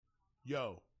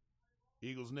Yo,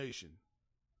 Eagles Nation,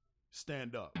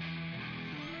 stand up.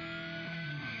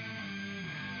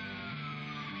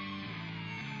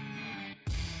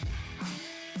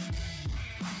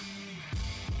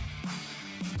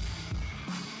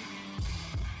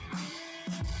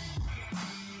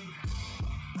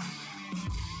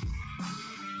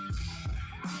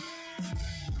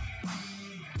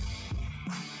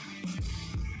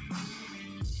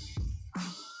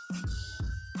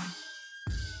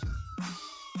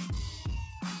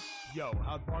 Yo,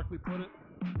 how'd Barkley put it?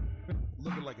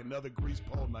 Looking like another grease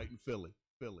pole night in Philly.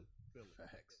 Facts.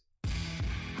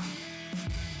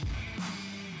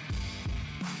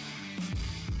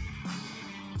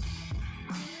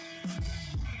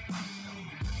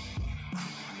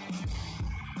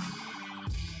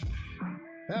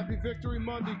 Happy Victory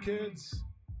Monday, kids.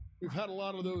 We've had a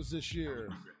lot of those this year.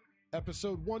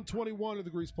 Episode 121 of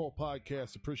the Grease Pole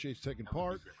Podcast. Appreciate you taking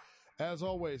part. As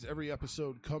always, every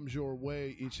episode comes your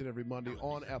way each and every Monday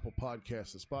on Apple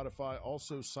Podcasts and Spotify.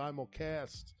 Also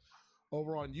simulcast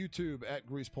over on YouTube at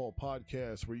Grease Pole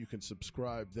Podcast, where you can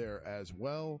subscribe there as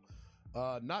well.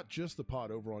 Not just the pod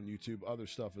over on YouTube, other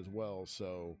stuff as well.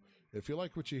 So if you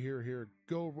like what you hear here,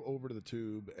 go over to the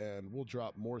tube and we'll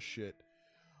drop more shit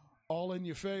all in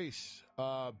your face.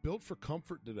 Built for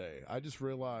comfort today. I just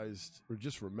realized, or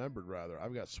just remembered rather,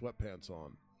 I've got sweatpants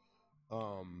on.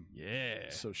 Yeah.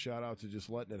 So shout out to just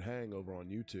letting it hang over on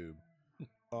YouTube.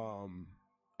 I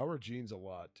wear jeans a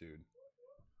lot, dude.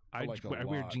 I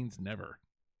wear jeans never.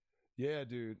 Yeah,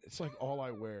 dude. It's like all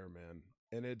I wear, man.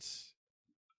 And it's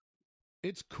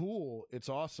cool. It's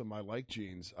awesome. I like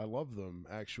jeans. I love them,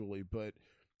 actually. But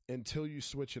until you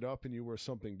switch it up and you wear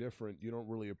something different, you don't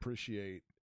really appreciate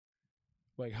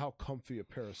like how comfy a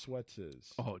pair of sweats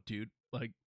is. Oh, dude.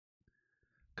 Like,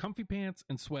 comfy pants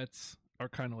and sweats are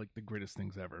kind of like the greatest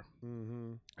things ever.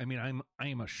 Mm-hmm. I mean, I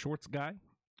am a shorts guy.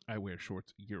 I wear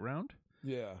shorts year round.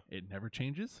 Yeah. It never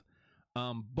changes.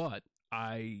 But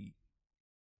I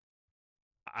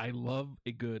love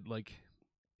a good, like,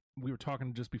 we were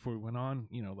talking just before we went on,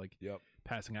 you know, like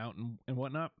passing out and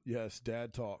whatnot. Yes,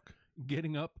 dad talk.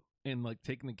 Getting up and like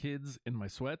taking the kids in my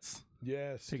sweats.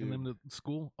 Yes, taking them to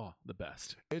school. Oh, the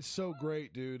best. It's so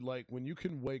great, dude. Like when you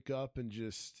can wake up and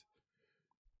just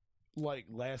like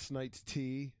last night's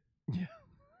tea. Yeah.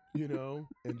 You know,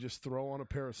 and just throw on a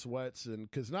pair of sweats. And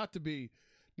because not to be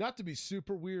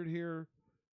super weird here,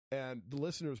 and the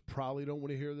listeners probably don't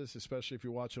want to hear this, especially if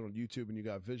you're watching on YouTube and you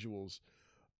got visuals.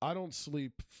 I don't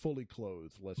sleep fully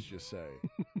clothed, let's just say.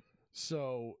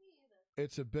 So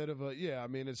it's a bit of a, I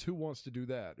mean, it's who wants to do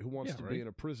that? Who wants to be in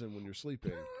a prison when you're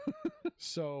sleeping?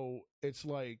 So it's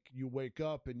like you wake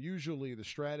up, and usually the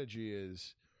strategy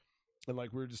is, and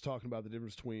like we were just talking about the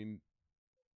difference between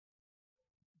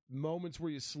moments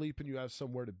where you sleep and you have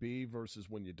somewhere to be versus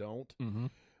when you don't. Mm-hmm.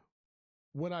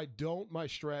 When I don't, my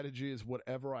strategy is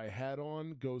whatever I had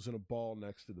on goes in a ball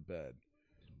next to the bed.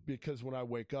 Because when I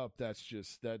wake up, that's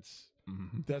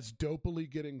dopily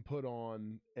getting put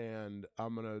on, and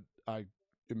I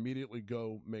immediately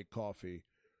go make coffee.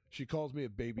 She calls me a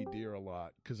baby deer a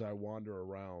lot because I wander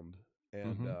around,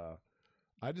 and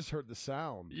I just heard the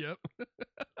sound. Yep.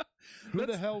 Who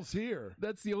the hell's here?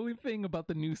 That's the only thing about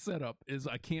the new setup is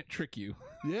I can't trick you.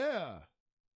 Yeah.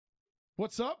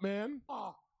 What's up, man?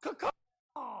 Oh. Go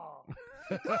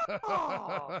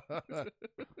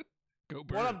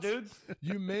birds. What up, dudes?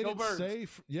 You made Go it birds.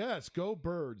 safe. Yes, go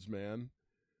birds, man.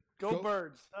 Go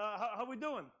birds. How we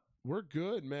doing? We're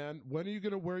good, man. When are you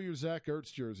going to wear your Zach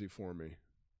Ertz jersey for me?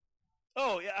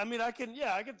 Oh, yeah. I mean, I can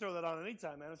throw that on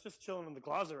anytime, man. It's just chilling in the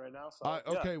closet right now. So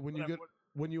okay,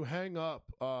 when you hang up,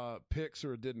 pics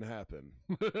or it didn't happen.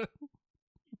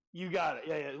 You got it.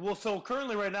 Yeah. Well, so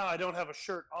currently right now I don't have a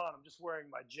shirt on. I'm just wearing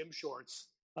my gym shorts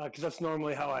because that's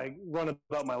normally how I run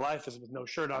about my life, is with no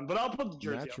shirt on. But I'll put the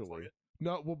jersey on for you.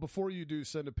 No, well, before you do,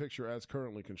 send a picture as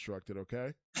currently constructed,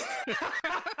 okay?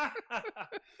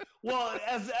 Well,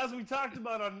 as we talked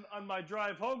about on my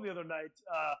drive home the other night,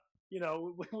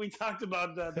 we talked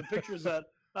about the pictures that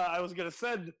I was going to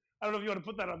send. I don't know if you want to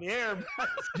put that on the air. But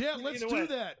yeah, let's do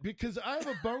that, because I have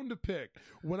a bone to pick.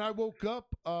 When I woke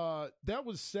up, that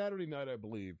was Saturday night, I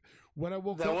believe. When I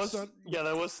woke up, that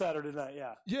was Saturday night.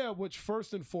 Yeah. Yeah, which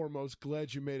first and foremost,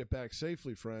 glad you made it back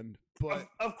safely, friend. But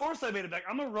of course I made it back.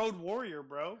 I'm a road warrior,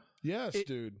 bro. Yes,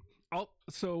 dude.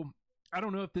 So I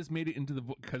don't know if this made it into the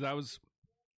because I was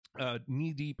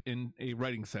knee deep in a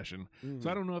writing session,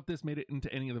 so I don't know if this made it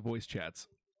into any of the voice chats.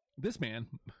 This man,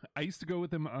 I used to go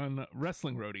with him on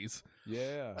wrestling roadies.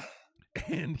 Yeah.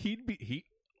 And he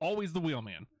always the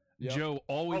wheelman. Yep. Joe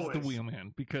always the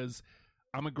wheelman, because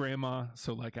I'm a grandma,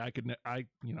 so like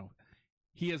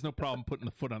he has no problem putting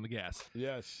the foot on the gas.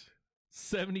 Yes.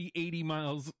 70, 80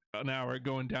 miles an hour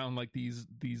going down like these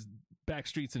back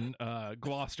streets in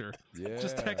Gloucester. Yeah.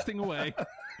 Just texting away.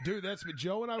 Dude,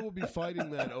 Joe and I will be fighting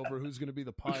that over who's going to be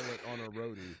the pilot on our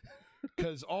roadie.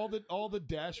 Because all the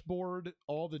dashboard,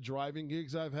 all the driving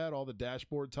gigs I've had, all the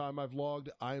dashboard time I've logged,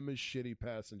 I'm a shitty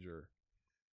passenger.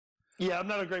 Yeah, I'm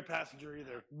not a great passenger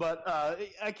either, but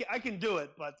I can do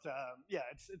it. But yeah,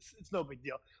 it's no big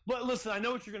deal. But listen, I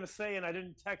know what you're going to say, and I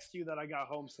didn't text you that I got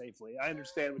home safely. I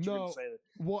understand what you're going to say.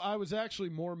 Well, I was actually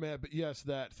more mad, but yes,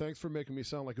 that. Thanks for making me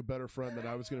sound like a better friend than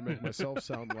I was going to make myself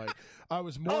sound like. I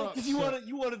was more upset. Because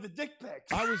you wanted the dick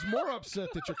pics. I was more upset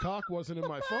that your cock wasn't in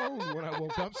my phone when I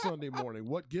woke up Sunday morning.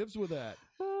 What gives with that?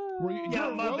 You're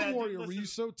a road warrior. Were you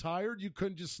so tired you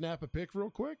couldn't just snap a pic real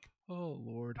quick? Oh,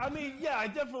 Lord. I mean, yeah, I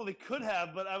definitely could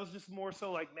have, but I was just more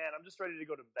so like, man, I'm just ready to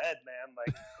go to bed, man.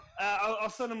 Like, I'll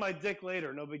send him my dick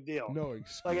later. No big deal. No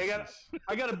excuses. Like,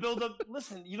 I got to build up.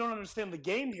 Listen, you don't understand the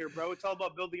game here, bro. It's all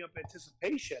about building up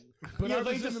anticipation. But I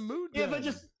was in the mood. Yeah,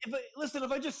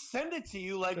 if I just send it to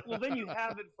you, like, well, then you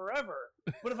have it forever.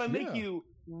 But if I make you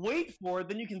wait for it,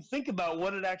 then you can think about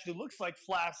what it actually looks like,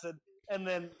 flaccid, and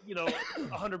then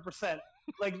 100%.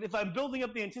 Like, if I'm building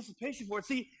up the anticipation for it.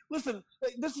 See, listen,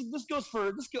 this goes.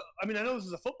 I mean, I know this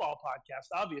is a football podcast,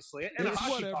 obviously, and it's a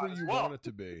hockey whatever pod as you well. want it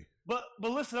to be. But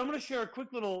listen, I'm going to share a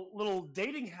quick little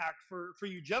dating hack for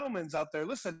you gentlemen out there.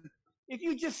 Listen, if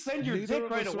you just send your dick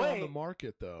right away, on the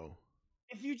market though.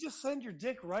 If you just send your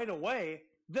dick right away,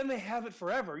 then they have it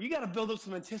forever. You got to build up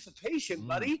some anticipation,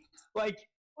 buddy. Like,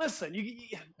 listen, you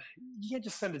can't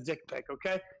just send a dick pic,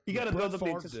 okay? You got to build up the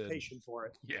anticipation for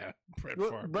it. Yeah,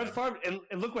 Brett Favre,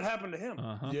 and look what happened to him.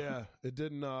 Yeah, it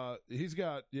didn't. He's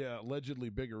got allegedly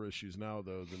bigger issues now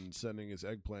though than sending his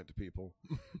eggplant to people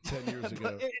 10 years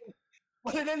ago.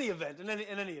 But in any event,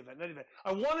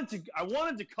 I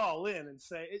wanted to call in and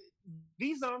say,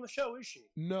 V's not on the show, is she?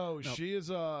 No, she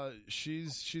is.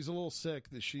 She's a little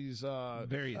sick. That she's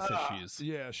various issues.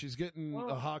 Yeah, she's getting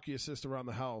a hockey assist around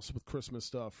the house with Christmas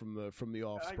stuff from the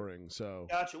offspring. So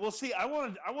gotcha. Well, see, I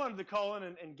wanted to call in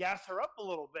and gas her up a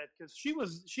little bit because she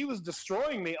was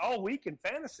destroying me all week in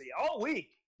fantasy, all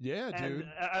week. Yeah, and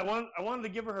dude. I wanted to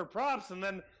give her props, and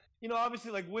then. Obviously,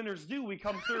 like winners do, we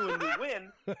come through and we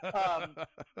win.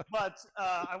 But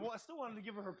I still wanted to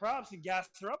give her props and gas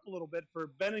her up a little bit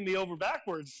for bending me over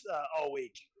backwards all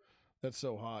week. That's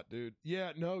so hot, dude.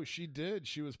 Yeah, no, she did.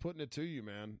 She was putting it to you,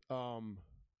 man.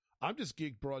 I'm just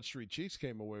geeked Broad Street Cheeks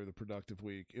came away with a productive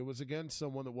week. It was against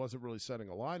someone that wasn't really setting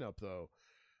a lineup, though.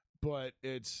 But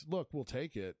we'll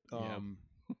take it.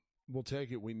 We'll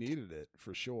take it. We needed it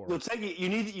for sure. We'll take it. You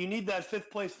need that fifth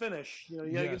place finish. You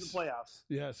got to get the playoffs.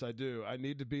 Yes, I do. I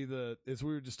need to be as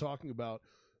we were just talking about.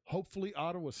 Hopefully,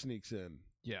 Ottawa sneaks in.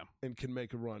 Yeah, and can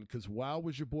make a run. Because wow,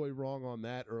 was your boy wrong on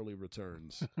that early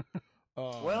returns?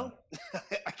 Well,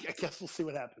 I guess we'll see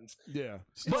what happens. Yeah,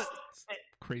 but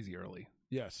crazy early.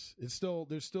 Yes, there's still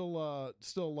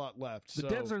a lot left. The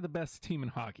Devs are the best team in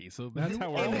hockey, so that's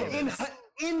how we're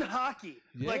in hockey,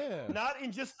 like not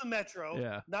in just the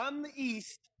Metro, not in the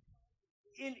East.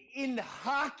 In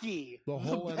hockey, the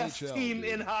whole best NHL, team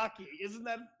in hockey. Isn't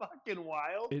that fucking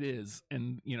wild? It is,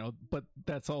 and but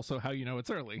that's also how you know it's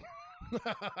early.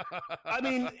 I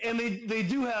mean, and they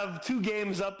do have 2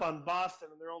 games up on Boston,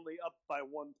 and they're only up by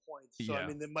 1 point. So I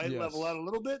mean, they might level out a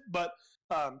little bit, but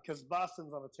because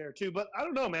Boston's on a tear too. But I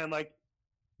don't know, man. Like,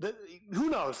 who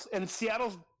knows? And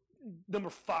Seattle's number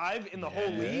 5 in the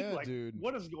whole league. Like, dude.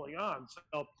 What is going on?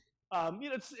 So.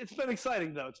 It's been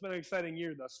exciting though. It's been an exciting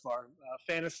year thus far,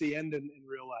 fantasy and in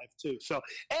real life too. So,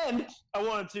 and I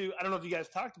don't know if you guys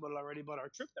talked about it already, but our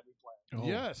trip that we planned. Oh,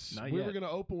 yes, we were going to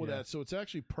open with that. So it's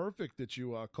actually perfect that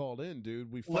you called in,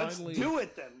 dude. Let's do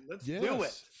it then. Let's do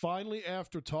it. Finally,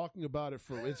 after talking about it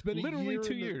it's been literally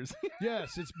 2 years.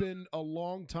 Yes, it's been a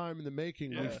long time in the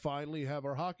making. We finally have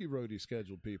our hockey roadie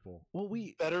scheduled, people. Well,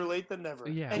 better late than never.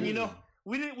 Yeah, and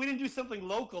we didn't do something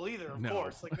local either, of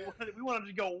course. Like we wanted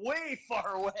to go way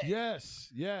far away.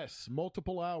 Yes,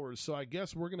 multiple hours. So I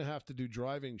guess we're gonna have to do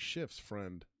driving shifts,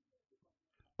 friend.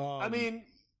 I mean,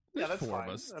 that's 4 fine.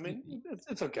 of us. I mean,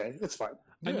 it's okay. It's fine.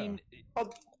 I mean,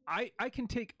 I can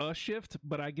take a shift,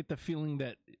 but I get the feeling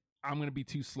that I'm gonna be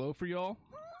too slow for y'all.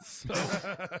 So.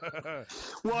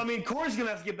 Well, I mean, Corey's going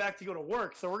to have to get back to go to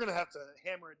work, so we're going to have to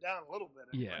hammer it down a little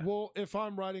bit. Yeah. Well, if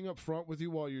I'm riding up front with you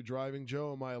while you're driving,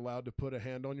 Joe, am I allowed to put a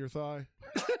hand on your thigh?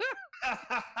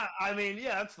 I mean,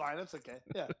 yeah, that's fine. That's okay.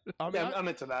 Yeah. I'm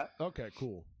into that. Okay,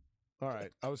 cool. All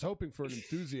right. I was hoping for an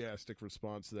enthusiastic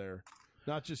response there.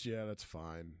 Not just, that's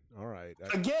fine. All right.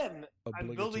 Again,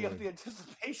 I'm building up the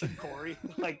anticipation, Corey.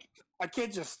 Like, I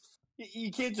can't just...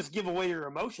 you can't just give away your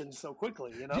emotions so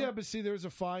quickly, you know? Yeah, but see, there's a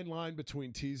fine line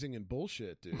between teasing and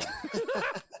bullshit, dude.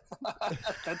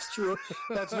 That's true.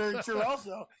 That's very true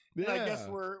also. And Yeah. I guess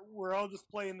we're all just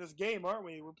playing this game, aren't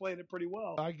we? We're playing it pretty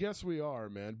well. I guess we are,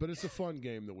 man. But it's a fun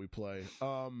game that we play.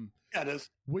 Yeah, it is.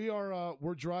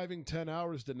 We're driving 10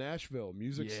 hours to Nashville,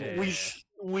 Music City.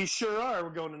 We sure are. We're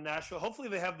going to Nashville. Hopefully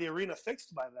they have the arena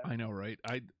fixed by then. I know, right?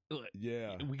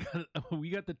 Yeah. We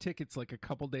got the tickets like a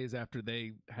couple days after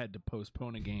they had to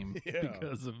postpone a game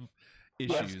because of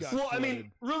issues. Well, I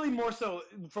mean, really more so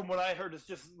from what I heard is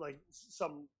just like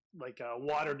some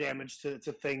water damage to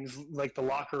things like the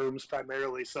locker rooms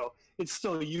primarily. So it's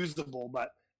still usable, but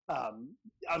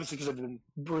obviously because I've been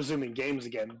resuming games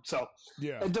again. So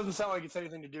it doesn't sound like it's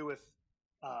anything to do with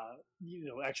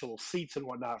actual seats and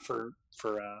whatnot for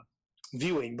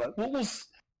viewing, but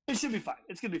it should be fine.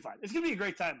 It's gonna be fine. It's gonna be a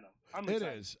great time though. I'm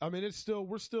excited. It is. I mean,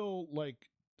 we're still like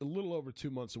a little over 2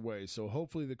 months away. So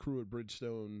hopefully the crew at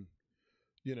Bridgestone,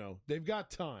 they've got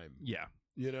time. Yeah.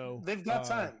 They've got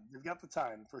time. They've got the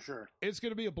time for sure. It's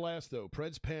going to be a blast, though.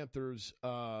 Preds Panthers.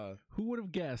 Who would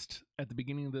have guessed at the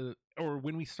beginning of or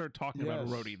when we start talking about a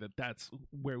roadie that's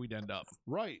where we'd end up?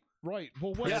 Right.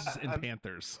 Well,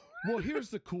 Panthers. Well, here's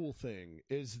the cool thing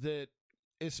is that,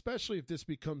 especially if this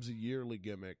becomes a yearly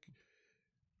gimmick,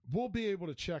 we'll be able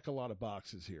to check a lot of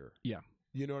boxes here. Yeah.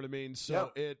 You know what I mean?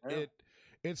 So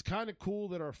it's kind of cool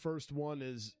that our first one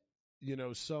is,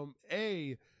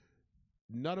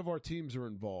 none of our teams are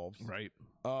involved. Right.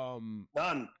 None.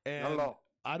 And Not at all.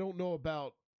 I don't know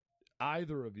about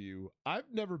either of you. I've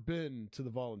never been to the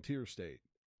Volunteer State.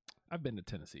 I've been to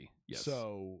Tennessee. Yes.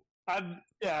 So I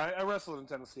wrestled in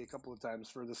Tennessee a couple of times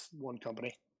for this one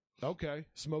company. Okay.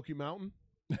 Smoky Mountain?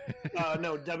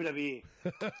 No, WWE.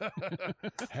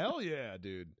 Hell yeah,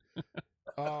 dude.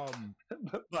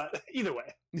 But either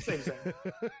way, same.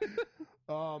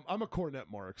 I'm a cornet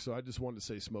mark, so I just wanted to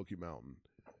say Smoky Mountain.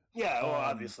 Yeah, well,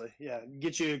 obviously. Yeah,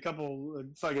 get you a couple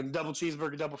fucking double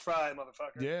cheeseburger, double fry,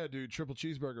 motherfucker. Yeah, dude, triple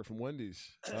cheeseburger from Wendy's.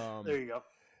 There you go.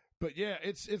 But yeah,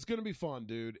 it's going to be fun,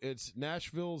 dude. It's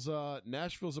Nashville's a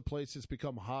place that's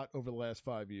become hot over the last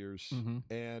 5 years,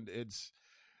 and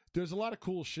there's a lot of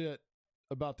cool shit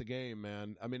about the game,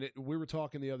 man. I mean, we were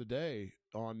talking the other day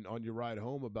on your ride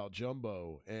home about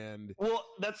Jumbo, and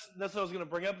that's what I was going to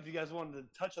bring up. If you guys wanted to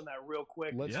touch on that real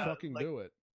quick, let's fucking do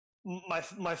it. My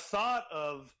thought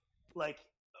of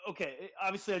okay,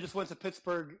 obviously I just went to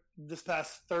Pittsburgh this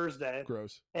past Thursday.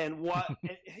 Gross. And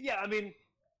I mean,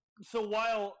 so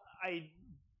while I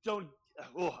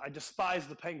despise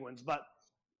the Penguins, but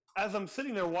as I'm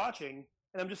sitting there watching,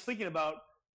 and I'm just thinking about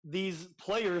these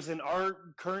players in our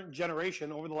current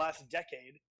generation over the last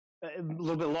decade, a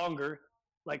little bit longer,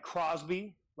 like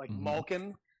Crosby, like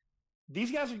Malkin.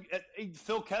 These guys are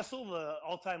Phil Kessel, the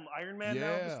all-time Iron Man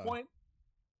now at this point.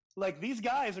 Like, these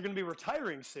guys are going to be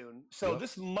retiring soon. So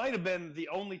this might have been the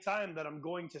only time that I'm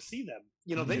going to see them.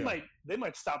 They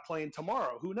might stop playing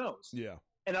tomorrow. Who knows? Yeah.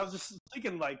 And I was just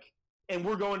thinking, and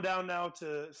we're going down now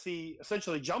to see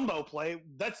essentially Jumbo play.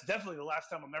 That's definitely the last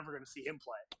time I'm ever going to see him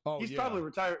play. Oh, he's probably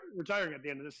retiring at the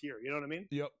end of this year. You know what I mean?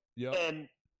 Yep. And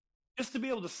just to be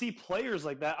able to see players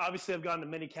like that, obviously I've gone to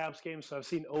many Caps games, so I've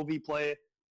seen Ovi play a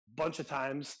bunch of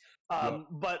times.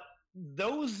 But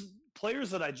those players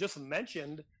that I just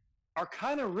mentioned are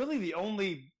kind of really the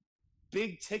only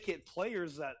big ticket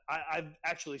players that I've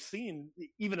actually seen,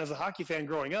 even as a hockey fan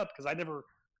growing up, because I never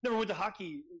went to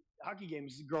hockey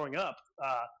games growing up.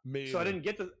 So I didn't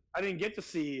get to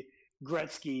see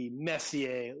Gretzky,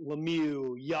 Messier,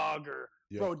 Lemieux, Yager,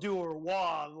 Brodeur,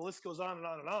 Waugh. The list goes on and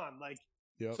on and on.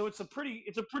 So it's a pretty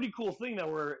cool thing that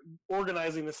we're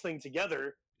organizing this thing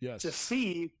together to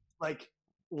see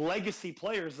legacy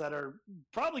players that are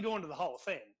probably going to the Hall of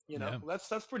Fame.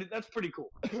 That's pretty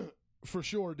cool. For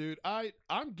sure, dude. I'm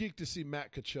geeked to see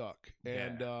Matt Tkachuk,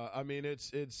 and I mean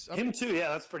it's him too. Yeah,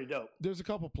 that's pretty dope. There's a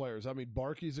couple players. I mean,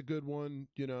 Barkey's a good one.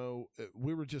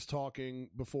 We were just talking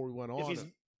before we went on.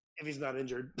 If he's not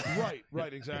injured,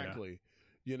 right, exactly.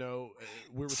 We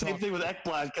were same thing with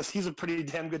Ekblad because he's a pretty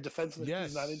damn good defenseman. Yes. If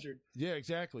he's not injured. Yeah,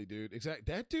 exactly, dude. Exactly.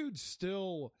 That dude's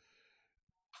still.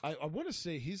 I want to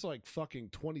say he's like fucking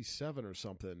 27 or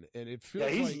something, and it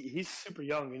feels he's super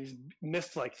young, and he's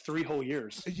missed 3 whole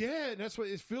years. Yeah, and that's what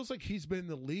it feels like. He's been in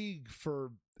the league for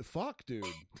dude.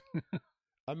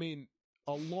 I mean,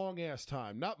 a long ass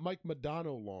time. Not Mike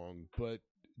Modano long, but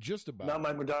just about. Not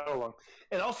Mike Modano long.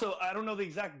 And also, I don't know the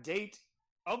exact date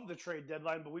of the trade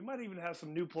deadline, but we might even have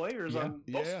some new players on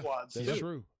both squads.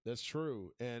 That's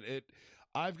true. And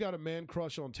I've got a man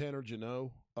crush on Tanner Jeannot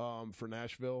for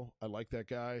Nashville. I like that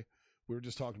guy. We were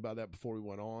just talking about that before we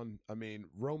went on. I mean,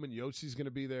 Roman Yossi's going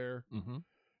to be there.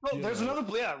 Oh, there's another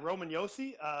Roman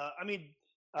Yossi.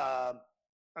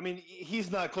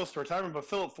 He's not close to retirement, but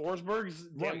Philip Forsberg's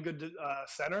damn good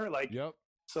center. Like,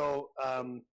 so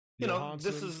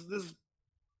this is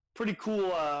pretty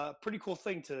cool. Pretty cool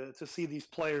thing to see these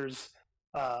players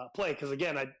play. Because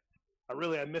again, I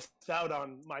missed out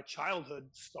on my childhood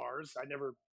stars. I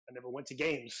never went to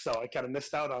games, so I kind of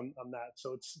missed out on that.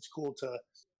 So it's cool to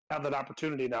have that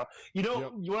opportunity now. You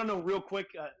want to know real quick,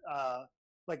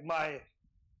 like my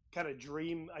kind of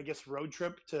dream, I guess, road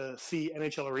trip to see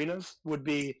NHL arenas would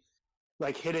be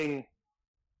like hitting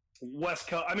West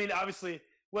Coast. I mean, obviously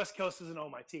West Coast isn't all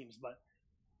my teams, but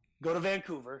go to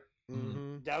Vancouver,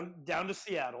 down to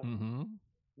Seattle,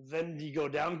 then you go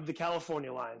down the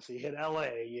California line. So you hit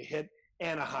LA, you hit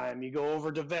Anaheim, you go over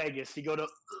to Vegas, you go to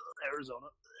Arizona,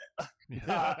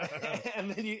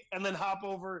 and then hop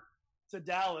over to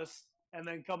Dallas, and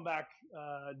then come back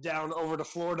down over to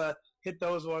Florida, hit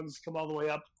those ones, come all the way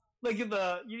up. Like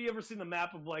you ever seen the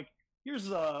map of like, here's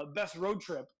the best road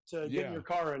trip to get in your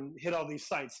car and hit all these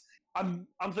sites. I'm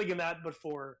thinking that, but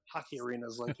for hockey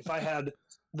arenas. Like if I had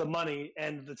the money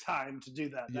and the time to do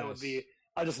that, that would be,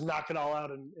 I just knock it all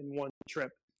out in one trip.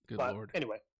 Good Lord.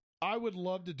 Anyway. I would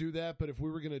love to do that, but if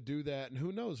we were going to do that, and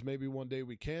who knows, maybe one day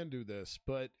we can do this,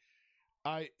 but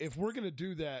if we're going to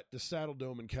do that, the Saddle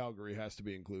Dome in Calgary has to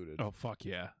be included. Oh, fuck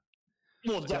yeah.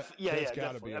 Well,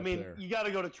 definitely. I mean, you got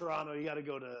to go to Toronto. You got to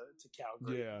go to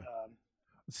Calgary. Yeah.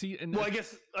 See, and I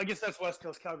guess that's West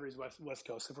Coast. Calgary's West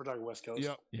Coast. If we're talking West Coast.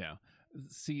 Yep. Yeah.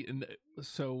 See, and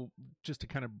so just to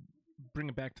kind of bring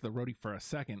it back to the roadie for a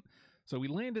second. So we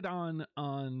landed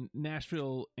on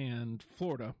Nashville and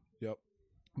Florida. Yep.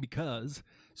 Because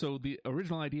the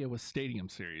original idea was Stadium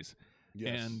Series.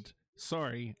 Yes. And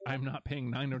sorry, I'm not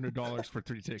paying $900 for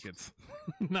 3 tickets.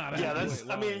 Not yeah, that's.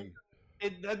 I mean.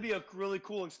 That'd be a really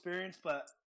cool experience, but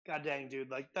god dang,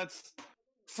 dude, like that's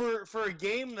for a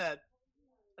game that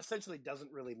essentially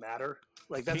doesn't really matter.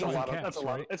 Like that's a lot.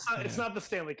 Right? It's not the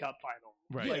Stanley Cup final,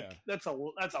 right? Like that's a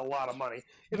lot of money.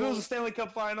 If it was a Stanley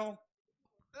Cup final,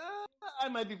 I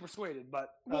might be persuaded. But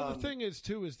the thing is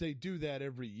too is they do that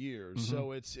every year,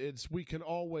 so it's we can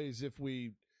always if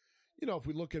we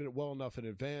look at it well enough in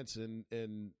advance and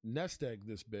nest egg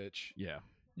this bitch,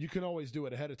 you can always do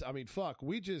it ahead of time. I mean, fuck,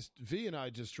 V and I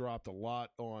just dropped a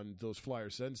lot on those Flyer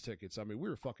Sens tickets. I mean, we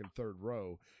were fucking third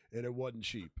row, and it wasn't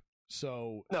cheap.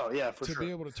 So to be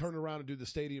able to turn around and do the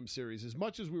Stadium Series, as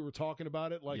much as we were talking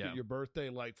about it, like at your birthday,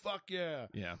 like, fuck yeah.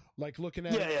 Like looking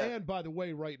at it. And by the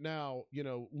way, right now,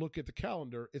 look at the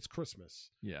calendar, it's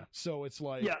Christmas. Yeah. So it's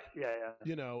like,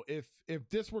 if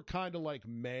this were kind of like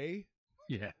May,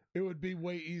 it would be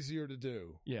way easier to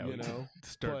do. Yeah,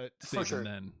 start saving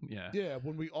then. Yeah,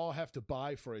 when we all have to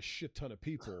buy for a shit ton of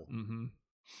people,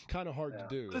 kind of hard to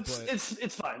do.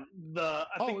 It's fine. I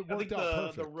think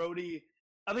the roadie.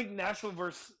 I think Nashville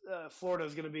versus Florida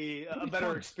is going to be a better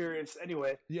fun experience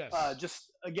anyway. Yes.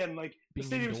 Just again, like the Being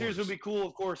Stadium indoors. Series would be cool,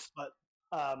 of course, but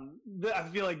I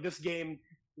feel like this game,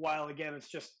 while again it's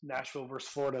just Nashville versus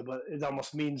Florida, but it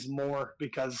almost means more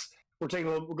because we're going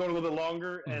a little bit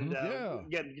longer, and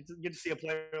again, get to see a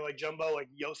player like Jumbo, like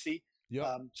Yossi.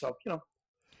 Yeah. So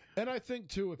and I think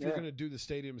too, if you're going to do the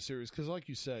Stadium Series, because like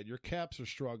you said, your Caps are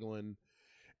struggling.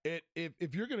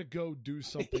 If you're going to go do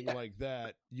something like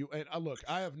that, look,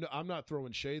 I'm not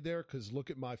throwing shade there because look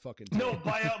at my fucking team. No,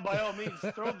 by all means,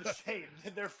 throw the shade.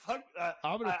 They're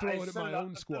I'm going to throw it at my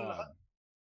own squad.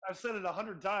 I've said it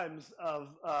 100 times.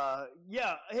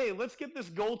 Hey, let's get this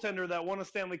goaltender that won a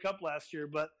Stanley Cup last year,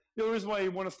 but the only reason why he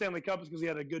won a Stanley Cup is because he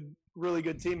had a really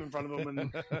good team in front of him,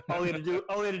 and all he had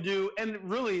to do, and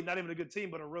really not even a good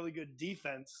team, but a really good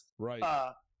defense. Right.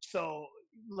 So,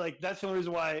 like, that's the only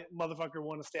reason why motherfucker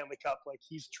won a Stanley Cup. Like,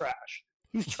 he's trash.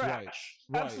 He's trash.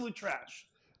 Right. Absolute trash.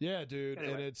 Yeah, dude.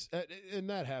 Anyway. And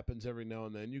that happens every now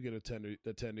and then. You get a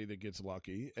attendee that gets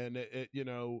lucky, and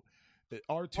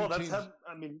our two teams.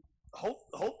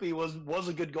 Holtby was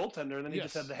a good goaltender, and then he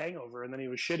just had the hangover, and then he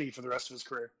was shitty for the rest of his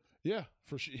career. Yeah,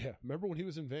 for sure. Yeah, remember when he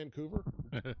was in Vancouver?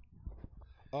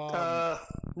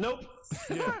 Nope.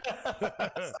 Yeah.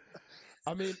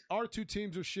 I mean, our two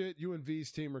teams are shit. You and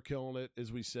V's team are killing it,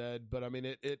 as we said. But I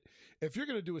mean, if you're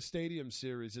going to do a Stadium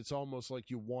Series, it's almost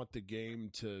like you want the game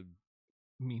to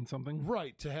mean something,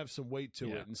 right? To have some weight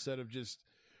to it instead of just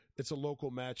it's a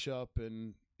local matchup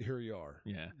and here you are.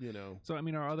 Yeah, So I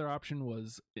mean, our other option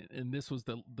was, and this was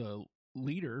the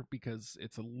leader because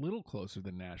it's a little closer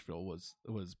than Nashville was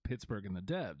Pittsburgh and the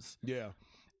Devs. Yeah,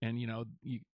 and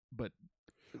but.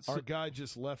 Our guy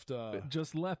just left Pittsburgh.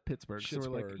 Shitsburg. So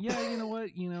we're like, yeah, you know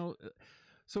what,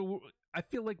 so I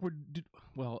feel like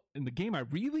in the game I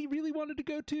really, really wanted to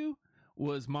go to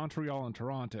was Montreal and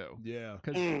Toronto. Yeah.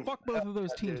 Because fuck both of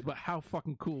those teams, but how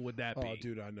fucking cool would that be? Oh,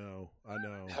 dude, I know.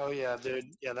 Oh yeah, dude.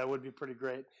 Yeah, that would be pretty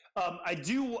great. I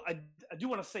do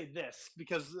want to say this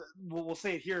because we'll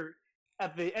say it here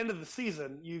at the end of the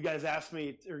season. You asked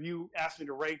me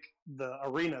to rank the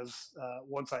arenas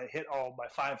once I hit all my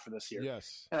 5 for this year.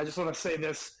 Yes. And I just want to say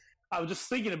this. I was just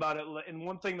thinking about it, and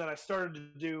one thing that I started to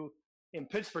do in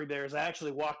Pittsburgh there is I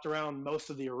actually walked around most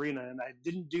of the arena, and I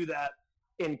didn't do that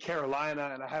in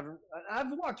Carolina, and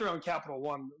I've walked around Capital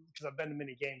One because I've been to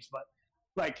many games, but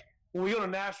like when we go to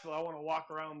Nashville, I want to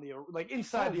walk around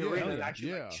inside the arena and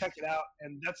actually check it out,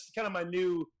 and that's kind of my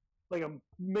new, I'm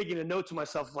making a note to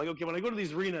myself, okay, when I go to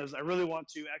these arenas, I really want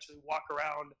to actually walk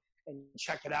around and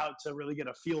check it out to really get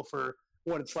a feel for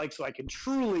what it's like, so I can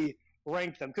truly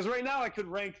rank them. Because right now I could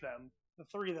rank them, the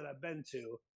 3 that I've been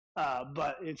to,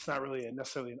 but it's not really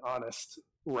necessarily an honest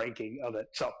ranking of it.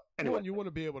 So anyway, you want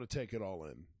to be able to take it all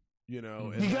in, you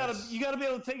know. You gotta be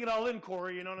able to take it all in,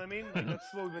 Corey. You know what I mean?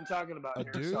 That's what we've been talking about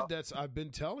here. Dude, so. I've been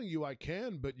telling you I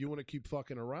can, but you want to keep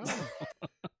fucking around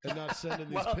and not sending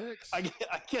these pics. I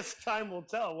guess time will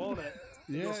tell, won't it?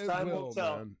 Yeah, time will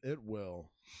tell. Man. It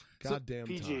will. Goddamn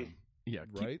PG. time. Yeah,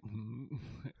 right.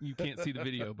 You can't see the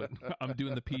video, but I'm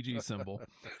doing the PG symbol.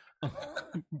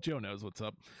 Joe knows what's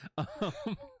up.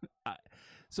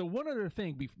 So one other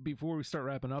thing before we start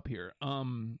wrapping up here,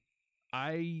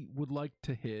 I would like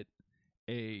to hit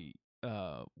a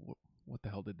what the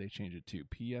hell did they change it to?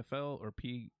 PFL or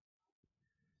PF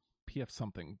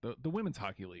something? The Women's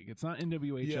Hockey League. It's not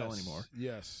NWHL anymore.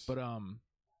 Yes, but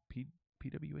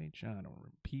PWH. I don't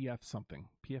remember. PF something.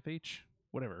 PFH.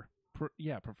 Whatever.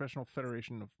 Professional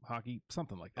Federation of Hockey,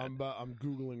 something like that. I'm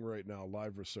Googling right now,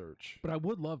 live research. But I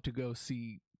would love to go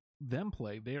see them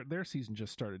play. Their season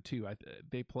just started too.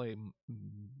 They play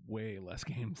way less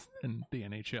games than the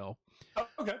NHL. Oh,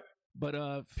 okay. But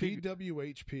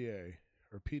PWHPA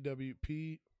or PWH.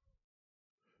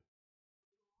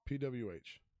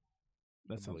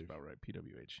 That sounds about right.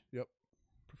 PWH. Yep.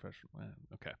 Professional.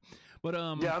 Okay. But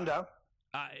yeah, I'm down.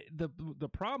 The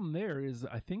problem there is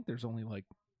I think there's only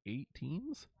 8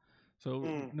 teams.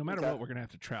 So no matter what, we're going to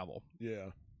have to travel. Yeah.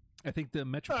 I think the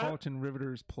Metropolitan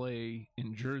Riveters play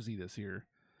in Jersey this year,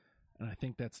 and I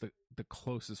think that's the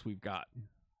closest we've got.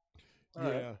 All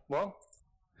right. Well,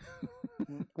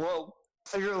 we'll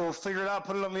figure it out.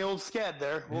 Put it on the old SCAD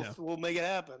there. We'll make it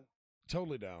happen.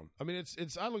 Totally down. I mean,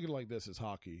 it's I look at it like this: as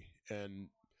hockey, and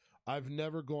I've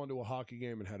never gone to a hockey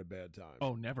game and had a bad time.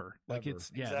 Oh, never. Ever.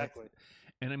 Exactly.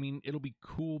 And I mean, it'll be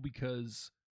cool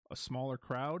because a smaller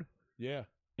crowd. Yeah.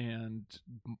 And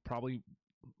probably,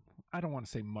 I don't want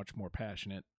to say much more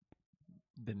passionate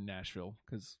than Nashville,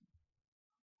 because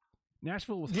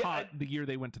Nashville was hot the year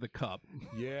they went to the Cup.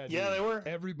 Yeah. Yeah, they were.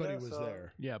 Everybody was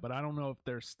there. Yeah, but I don't know if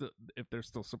they're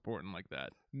still supporting like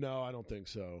that. No, I don't think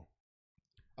so.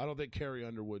 I don't think Carrie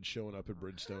Underwood's showing up at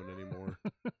Bridgestone anymore.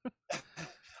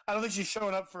 I don't think she's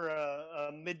showing up for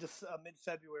a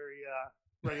mid-February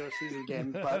regular season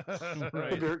game, but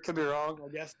could be wrong, I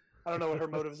guess. I don't know what her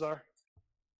motives are.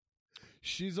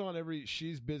 She's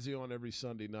busy on every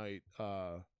Sunday night,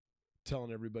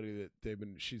 telling everybody that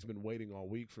she's been waiting all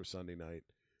week for Sunday night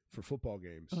for football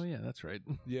games. Oh yeah, that's right.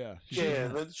 Yeah.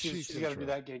 She's got to do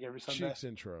that gig every Sunday. Cheeks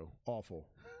intro, awful.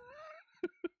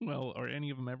 Well, are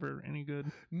any of them ever any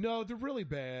good? No, they're really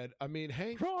bad. I mean,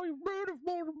 Hank,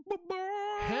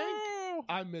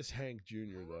 I miss Hank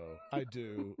Jr. though. I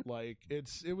do.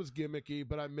 It was gimmicky,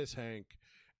 but I miss Hank.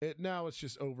 Now it's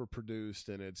just overproduced,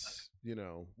 and it's,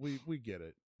 we get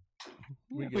it.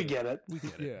 We get it.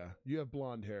 Yeah, you have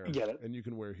blonde hair. We get it. And you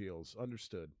can wear heels.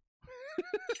 Understood.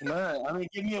 All right. I mean,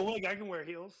 give me a wig. I can wear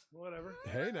heels. Whatever.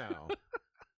 Hey now.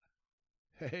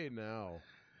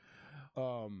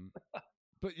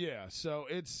 But yeah, so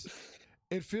it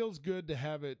feels good to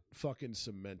have it fucking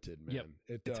cemented, man. Yep,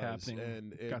 it does. It's happening.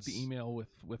 And got the email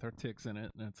with our ticks in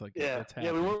it, and it's like, it's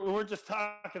happening. Yeah, we weren't just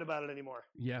talking about it anymore.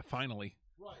 Yeah, finally.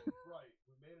 Right. We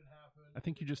made it happen. I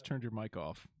think you just turned your mic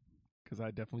off, because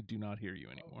I definitely do not hear you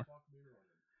anymore.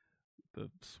 The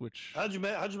switch. How'd you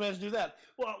manage to do that?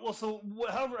 Well. So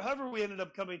however we ended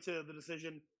up coming to the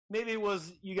decision, maybe it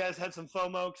was you guys had some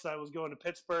FOMO because I was going to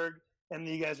Pittsburgh, and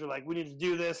you guys were like, "We need to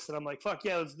do this," and I'm like, "Fuck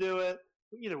yeah, let's do it."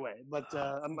 Either way, but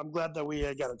I'm glad that we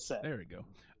got it set. There we go.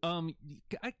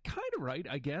 I kind of right,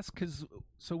 I guess, because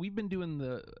we've been doing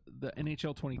the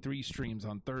NHL 23 streams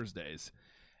on Thursdays,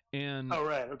 and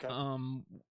okay.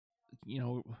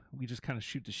 We just kind of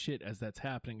shoot the shit as that's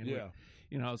happening,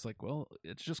 and I was like, well,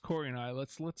 it's just Corey and I.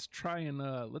 Let's try and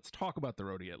let's talk about the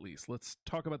roadie at least. Let's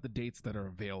talk about the dates that are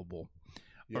available,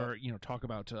 or talk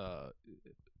about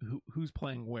who's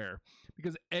playing where,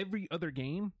 because every other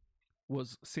game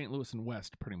was St. Louis and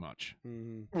West, pretty much.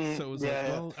 Mm-hmm. So it was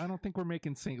well, I don't think we're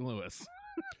making St. Louis.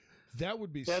 That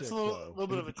would be That's sick, a little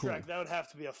bit of a cool. trek. That would have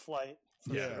to be a flight.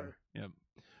 For sure. Yeah.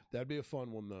 That'd be a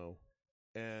fun one, though.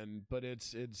 But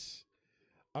it's.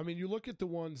 I mean, you look at the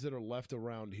ones that are left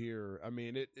around here. I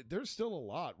mean, there's still a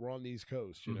lot. We're on the East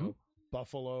Coast, you know,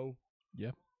 Buffalo.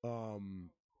 Yeah.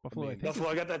 Buffalo. Buffalo.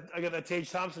 I got that Tage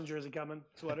Thompson jersey coming.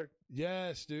 Sweater.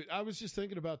 Yes, dude. I was just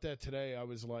thinking about that today. I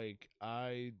was like,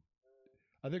 I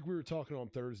think we were talking on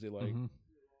Thursday. Like,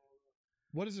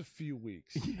 what is a few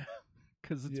weeks? Yeah,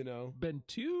 because it's been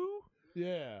 2.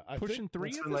 Yeah, pushing 3.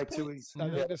 It's been like 2 weeks. I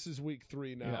think this is week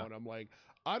 3 now, and I'm like,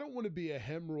 I don't want to be a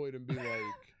hemorrhoid and be like.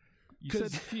 You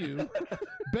said few.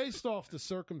 Based off the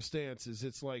circumstances,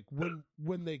 it's like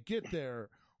when they get there,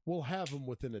 we'll have them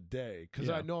within a day because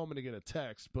I know I'm going to get a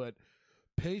text. But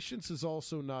patience is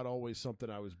also not always something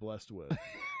I was blessed with.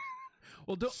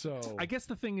 Well, I guess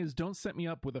the thing is, don't set me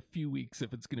up with a few weeks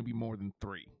if it's going to be more than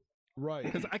 3. Right.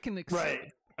 Because I can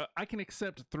accept. I can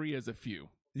accept 3 as a few.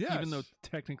 Yes. Even though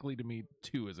technically to me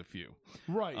 2 is a few.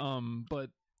 Right. But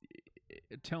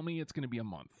tell me it's going to be a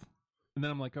month. And then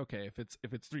I'm like, okay, if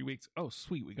it's 3 weeks, oh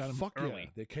sweet, we got them early. Yeah,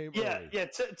 they came early. Yeah.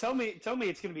 Tell me it's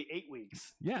going to be 8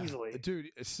 weeks. Yeah, easily, dude.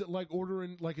 It's like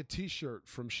ordering like a T-shirt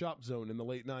from Shop Zone in the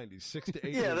late '90s, 6 to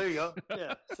 8. Yeah, there you go.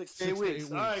 Yeah, 6 to 8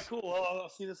 weeks. All right, cool. Well, I'll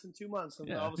see this in 2 months,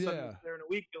 and all of a sudden, they're in a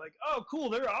week. You're like, oh, cool,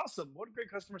 they're awesome. What a great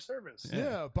customer service.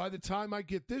 Yeah. By the time I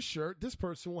get this shirt, this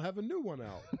person will have a new one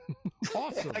out.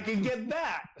 Awesome. I can get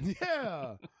that.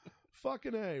 Yeah.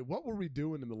 Fucking A. What were we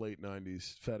doing in the late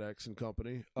 90s, FedEx and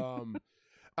company?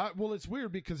 Well, it's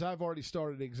weird because I've already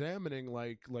started examining,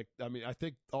 like I mean, I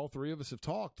think all 3 of us have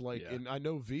talked, and I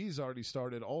know V's already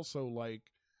started also, like,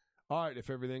 all right, if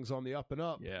everything's on the up and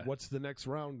up, what's the next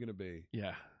round going to be?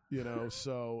 Yeah.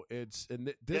 So it's,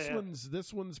 and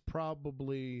this one's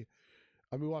probably,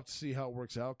 I mean, we'll have to see how it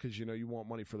works out because, you want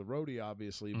money for the roadie,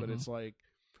 obviously, but it's like,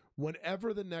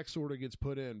 whenever the next order gets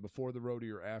put in before the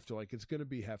roadie or after, like, it's going to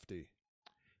be hefty.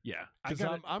 Yeah,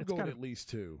 because I'm going at least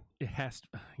 2. It has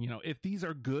to, if these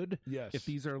are good, yes. If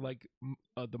these are like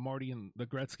the Marty and the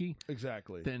Gretzky,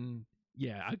 exactly, then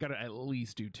I got to at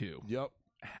least do 2. Yep,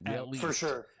 at least for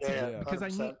sure. Yeah, because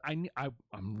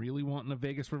I'm really wanting a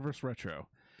Vegas Reverse Retro.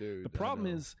 Dude, the problem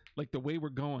is, like, the way we're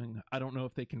going, I don't know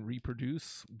if they can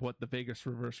reproduce what the Vegas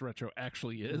Reverse Retro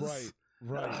actually is. Right.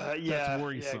 That's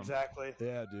worrisome. Yeah, exactly.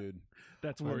 Yeah, dude,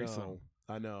 that's worrisome.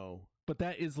 I know. But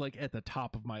that is like at the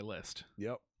top of my list.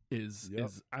 Yep. Is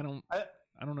I don't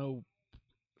know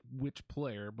which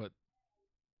player, but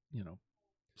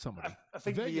somebody. I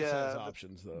think Vegas has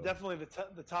options though. Definitely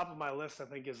the top of my list, I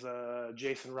think, is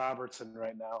Jason Robertson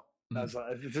right now.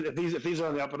 If these are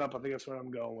on the up and up, I think that's what I'm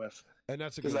going with. And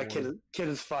that's a good one. Because that kid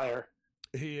is fire.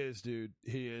 He is, dude.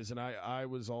 He is. And I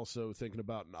was also thinking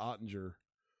about an Ottinger.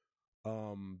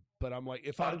 But I'm like,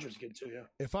 Ottinger's good too. Yeah.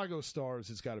 If I go Stars,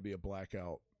 it's got to be a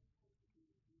blackout.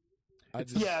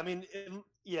 It's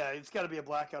got to be a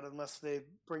blackout unless they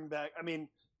bring back. I mean,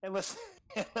 unless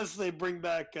they bring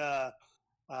back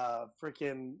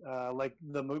freaking like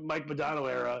the Mike Modano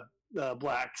era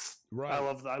blacks. Right.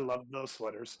 I love those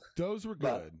sweaters. Those were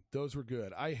good. Those were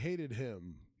good. I hated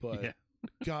him, but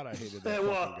God, I hated that fucking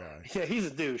guy. Yeah, he's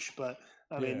a douche, but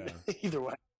I mean, either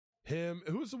way. Him.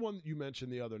 Who was the one that you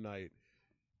mentioned the other night?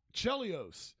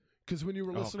 Chelios. Because when you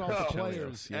were listing off the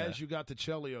players, as you got to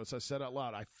Chelios, I said out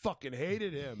loud, I fucking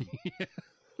hated him.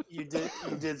 You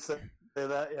did say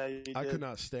that. Yeah, you did. I could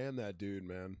not stand that dude,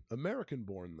 man. American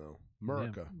born, though.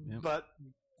 America. Yeah. But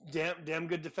damn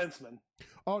good defenseman.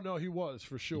 Oh, no, he was,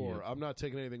 for sure. Yeah. I'm not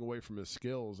taking anything away from his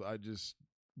skills. I just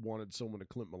wanted someone to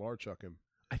Clint Malarchuk him.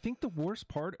 I think the worst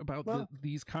part about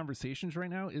these conversations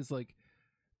right now is, like,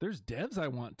 there's devs I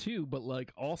want, too, but,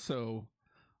 like, also...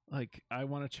 Like, I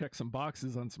want to check some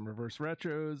boxes on some reverse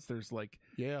retros. There's, like,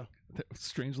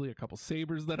 strangely, a couple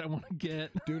Sabres that I want to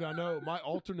get. Dude, I know. My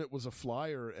alternate was a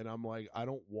Flyer, and I'm like, I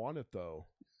don't want it, though.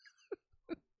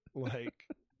 Like,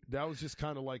 that was just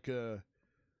kind of like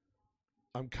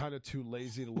I'm kind of too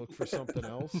lazy to look for something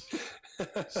else.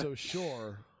 So,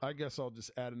 sure, I guess I'll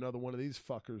just add another one of these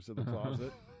fuckers to the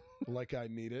closet. Like I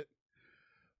need it.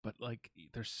 But, like,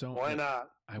 there's so... Why not?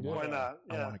 Why not?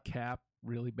 I want a Cap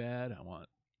really bad. I want...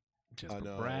 Jesper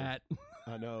Bratt.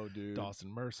 I know, dude.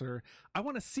 Dawson Mercer. I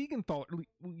want a Siegenthaler.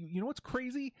 You know what's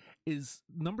crazy is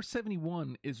number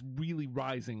 71 is really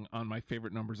rising on my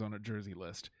favorite numbers on a jersey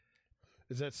list.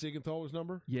 Is that Siegenthaler's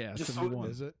number? Yeah,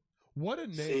 71. Is it? What a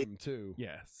name, too.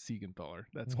 Yeah, Siegenthaler.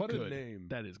 That's what good. A name.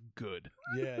 That is good.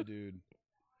 Yeah, dude.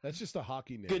 That's just a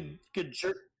hockey name.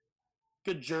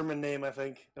 Good German name, I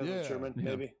think. German,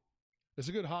 maybe. It's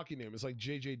a good hockey name. It's like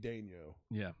JJ Daigneault.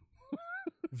 Yeah.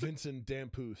 Vincent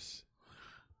Damphousse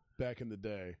back in the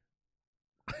day.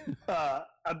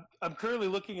 I'm currently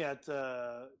looking at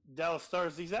Dallas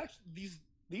Stars.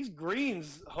 These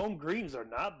greens, home greens, are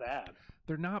not bad.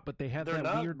 They're not, but they have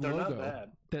weird they're logo. Not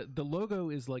bad. The logo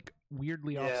is like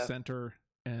weirdly off center,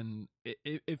 and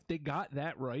if they got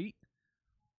that right,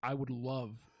 I would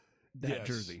love that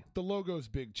jersey. The logo's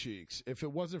big cheeks. If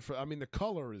it wasn't for, the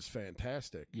color is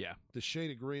fantastic. Yeah, the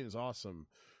shade of green is awesome,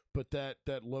 but that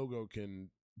logo can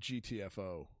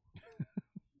GTFO.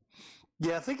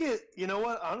 Yeah, I think it. You know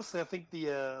what? Honestly, I think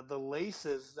the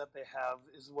laces that they have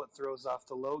is what throws off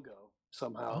the logo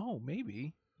somehow. Oh,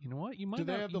 maybe. You know what? You might. Do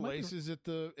they have the laces at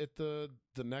the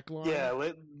neckline?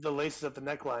 Yeah, the laces at the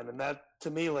neckline, and that to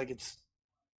me, like it's.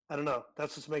 I don't know.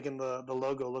 That's what's making the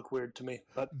logo look weird to me.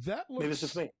 But maybe it's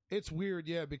just me. It's weird,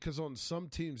 yeah, because on some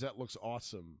teams that looks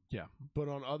awesome. Yeah. But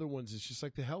on other ones, it's just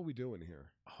like, the hell are we doing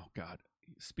here? Oh, God.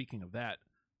 Speaking of that,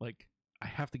 like, I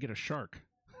have to get a shark.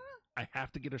 I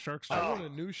have to get a shark stripe. I want a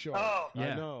new shark. Oh,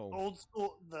 yeah. I know. Old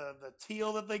school, the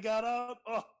teal that they got out.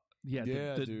 Oh. Yeah,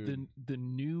 dude.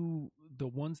 The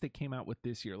ones that came out with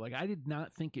this year. Like, I did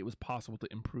not think it was possible to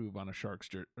improve on a shark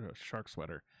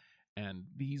sweater. And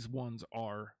these ones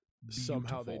are beautiful.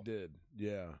 Somehow they did.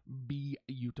 Yeah.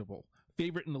 Beautiful.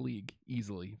 Favorite in the league,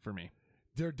 easily, for me.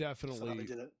 They're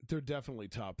definitely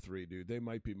top 3, dude. They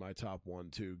might be my top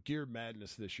 1 too. Gear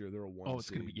Madness this year, they're a 1 seed. Oh,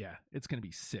 it's gonna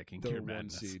be sick in Gear Gear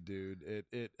Madness. 1 seed, dude.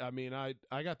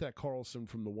 I got that Carlson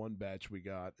from the one batch we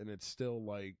got, and it's still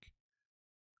like,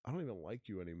 I don't even like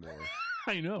you anymore.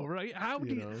 I know, right? How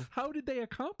did they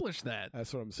accomplish that?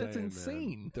 That's what I'm saying. That's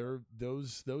insane. Man.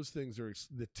 Those things are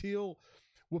the teal.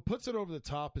 What puts it over the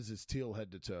top is its teal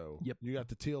head to toe. Yep. You got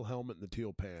the teal helmet and the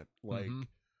teal pant. Like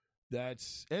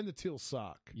and the teal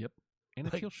sock. Yep. And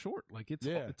a teal short. Like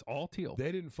it's all teal.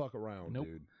 They didn't fuck around,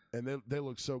 dude. And they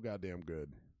look so goddamn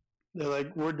good. They're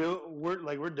like, we're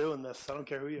doing this. I don't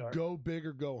care who you are. Go big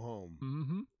or go home.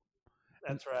 Mm-hmm.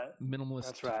 That's right. Minimalist.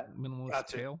 That's right. Minimalist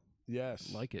tail. Yes.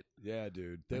 Like it. Yeah,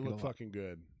 dude. They look fucking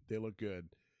good. They look good.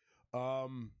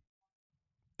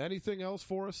 Anything else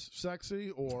for us, sexy?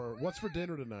 Or what's for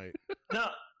dinner tonight? No.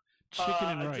 Chicken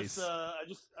and rice. I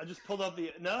just pulled out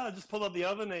the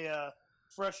oven a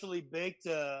freshly baked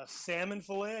salmon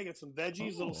fillet. I got some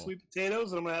veggies, little sweet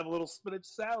potatoes, and I'm gonna have a little spinach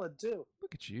salad too.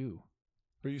 Look at you.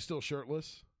 Are you still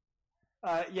shirtless?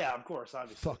 Yeah, of course,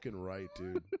 obviously. Fucking right,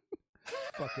 dude.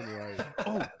 Fucking right.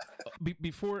 Oh,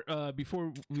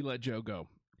 before we let Joe go,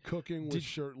 cooking with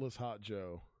shirtless hot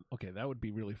Joe. Okay, that would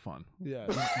be really fun. Yeah,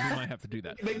 we might have to do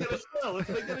that. Make that a show. Let's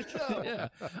make that a show.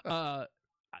 Yeah.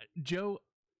 Joe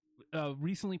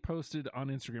recently posted on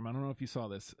Instagram. I don't know if you saw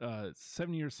this.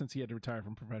 7 years since he had to retire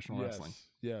from professional wrestling.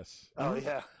 Yes. Oh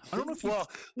yeah. I don't know if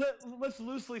let's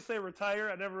loosely say retire.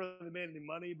 I never really made any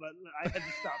money, but I had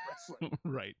to stop wrestling.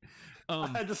 Right. I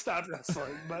had to stop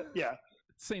wrestling, but yeah.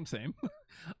 Same. Same.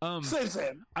 I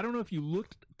don't know if you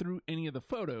looked through any of the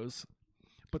photos,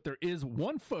 but there is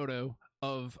one photo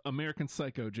of American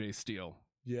Psycho Jay Steele.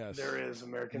 Yes. There is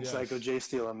American Psycho Jay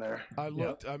Steele in there. I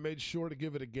looked. I made sure to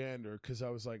give it a gander because I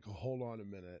was like, hold on a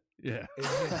minute. Yeah.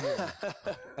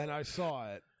 And I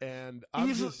saw it. And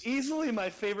easily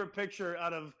my favorite picture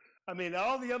out of,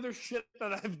 all the other shit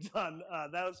that I've done.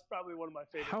 That was probably one of my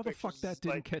favorite How the pictures. fuck that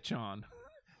didn't catch on?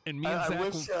 And me and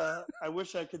Zach I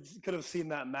wish I could have seen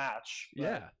that match.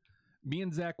 Yeah. Me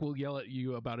and Zach will yell at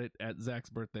you about it at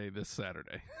Zach's birthday this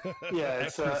Saturday. Yeah,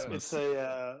 it's a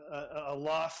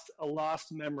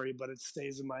lost memory, but it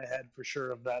stays in my head for sure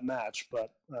of that match.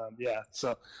 But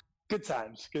so good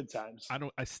times.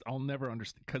 I'll never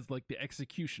understand because like the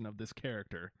execution of this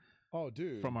character. Oh,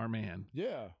 dude, from our man,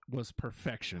 was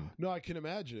perfection. No, I can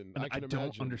imagine. I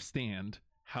don't understand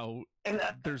how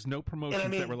there's no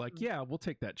promotions that were like, yeah, we'll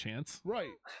take that chance.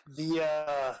 Right.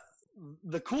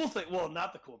 The cool thing, well,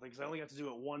 not the cool thing, because I only got to do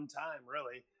it one time,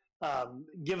 really.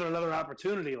 Given another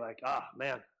opportunity,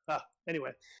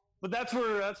 anyway. But that's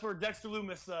where Dexter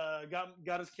Loomis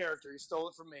got his character. He stole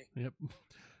it from me. Yep.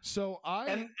 So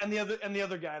and the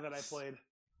other guy that I played.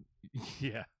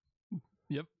 Yeah.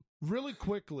 Yep. Really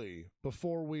quickly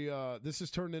before we this has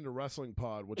turned into Wrestling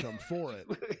Pod, which I'm for it.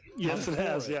 Yes, it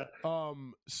has. Yeah.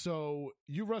 So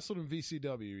you wrestled in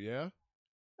VCW, yeah?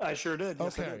 I sure did.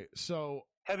 Yes, okay. I did. So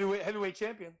heavyweight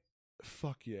champion.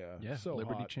 Fuck yeah. Yeah. So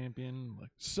Liberty hot. champion.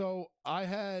 So I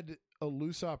had a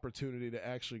loose opportunity to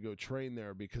actually go train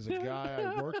there because a guy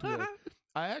I worked with.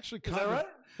 I actually kind of. Is that right?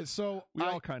 So we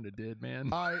all kind of did, man.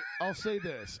 I'll say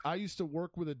this: I used to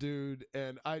work with a dude,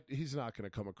 and he's not going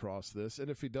to come across this, and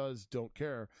if he does, don't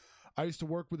care. I used to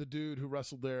work with a dude who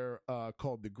wrestled there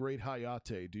called the Great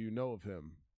Hayate. Do you know of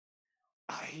him?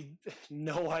 I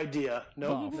no idea.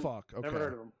 No, fuck. Okay. Never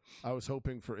heard of him. I was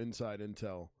hoping for inside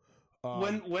intel.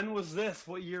 When was this?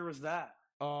 What year was that?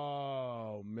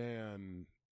 Oh man,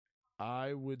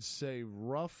 I would say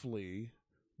roughly.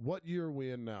 What year are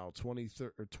we in now?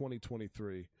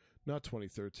 2023, not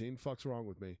 2013. Fuck's wrong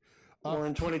with me? We're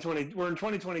in 2020. We're in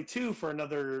 2022 for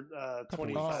another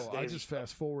 25 days. I just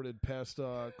fast forwarded past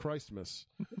Christmas.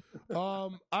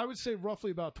 I would say roughly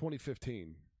about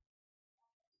 2015.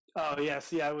 Oh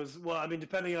yes, yeah. I was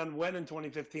depending on when in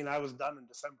 2015, I was done in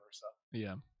December. So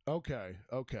Yeah. Okay.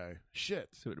 Shit.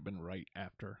 So it would have been right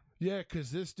after. Yeah,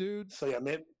 because this dude. yeah,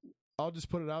 maybe. I'll just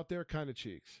put it out there, kind of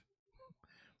cheeks.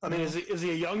 I mean, is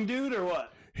he a young dude or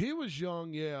what? He was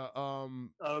young, yeah.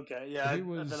 Okay, yeah.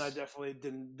 Then I definitely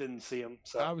didn't see him.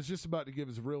 So I was just about to give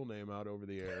his real name out over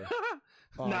the air.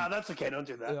 Nah, that's okay. Don't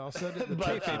do that. Yeah, I'll send it.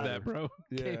 Kayfabe that, bro.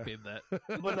 Yeah. Kayfabe that.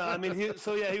 But no, I mean, he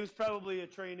was probably a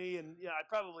trainee, and yeah, I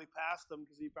probably passed him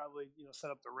because he probably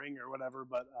set up the ring or whatever.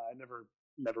 But I never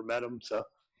met him. So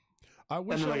I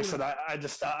wish. And like I said, I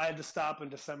had to stop in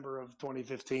December of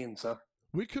 2015. So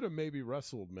we could have maybe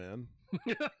wrestled, man.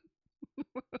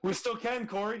 We still can,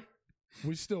 Corey.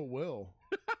 We still will.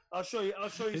 I'll show you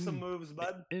some moves,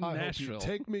 bud. In Nashville.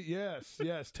 Take me, yes.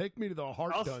 Take me to the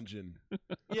heart dungeon.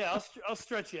 Yeah, I'll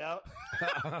stretch you out.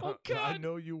 Oh, God. I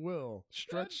know you will.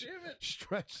 Stretch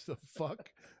the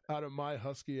fuck out of my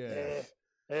husky ass.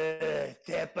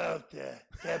 Tap out.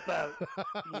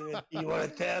 You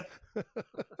want to tap?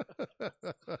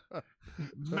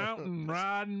 Mountain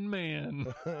riding man.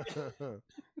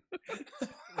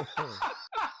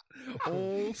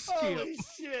 Old Skip. Holy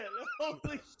shit.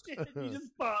 You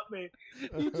just popped me.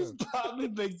 You just popped me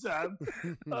big time.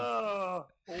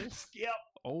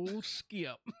 Old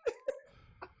Skip.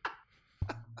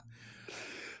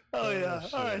 Oh, yeah.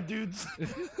 All right, dudes.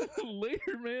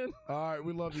 Later, man. All right,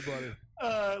 we love you, buddy.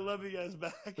 Love you guys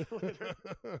back. Later.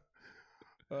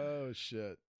 Oh,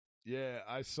 shit. Yeah,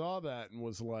 I saw that and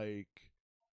was like,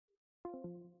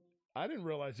 I didn't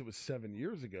realize it was 7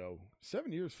 years ago.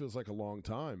 7 years feels like a long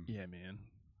time. Yeah,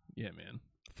 man.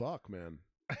 Fuck, man.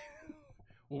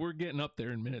 Well, we're getting up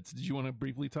there in minutes. Did you want to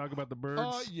briefly talk about the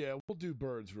Birds? Yeah, we'll do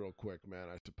Birds real quick, man,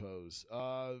 I suppose.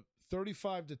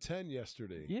 35-10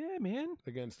 yesterday. Yeah, man.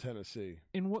 Against Tennessee.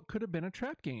 In what could have been a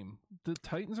trap game. The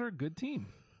Titans are a good team.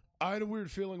 I had a weird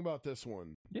feeling about this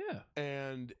one. Yeah.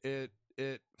 And it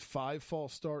 5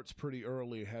 false starts pretty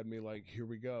early had me like, here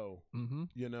we go.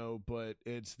 Mm-hmm. But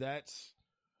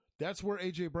that's where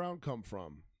AJ Brown come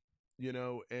from.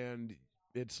 And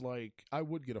it's like I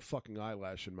would get a fucking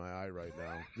eyelash in my eye right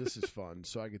now. This is fun.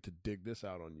 So I get to dig this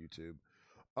out on YouTube.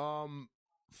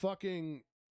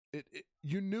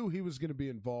 You knew he was going to be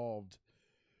involved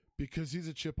because he's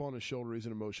a chip on his shoulder. He's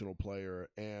an emotional player,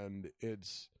 and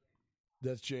that's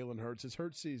Jalen Hurts. It's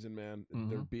Hurts season, man. Mm-hmm.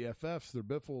 They're BFFs, they're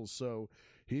biffles, so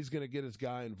he's going to get his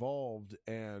guy involved.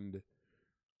 And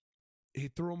he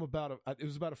threw him it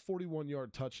was about a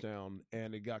 41-yard touchdown,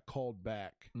 and it got called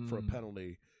back for a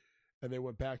penalty, and they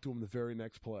went back to him the very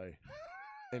next play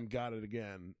and got it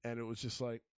again, and it was just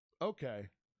like, okay.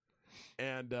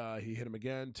 And he hit him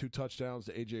again, 2 touchdowns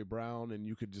to A.J. Brown, and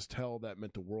you could just tell that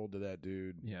meant the world to that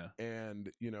dude. Yeah.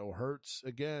 And, Hurts,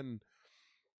 again,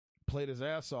 played his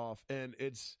ass off. And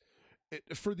it's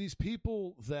for these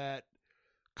people that,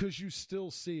 because you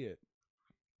still see it,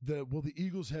 the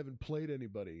Eagles haven't played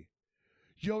anybody.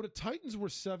 The Titans were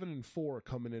 7-4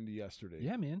 coming into yesterday.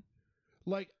 Yeah, man.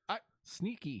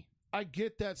 Sneaky. I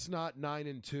get that's not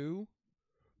 9-2.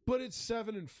 But it's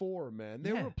 7-4, man.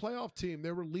 They were a playoff team.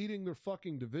 They were leading their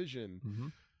fucking division. Mm-hmm.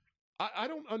 I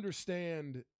don't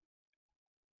understand,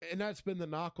 and that's been the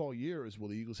knock all year is, the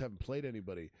Eagles haven't played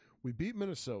anybody. We beat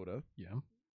Minnesota. Yeah.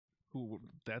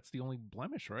 That's the only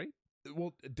blemish, right?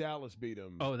 Well, Dallas beat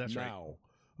them. Oh, that's now.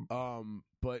 Right.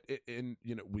 But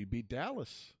we beat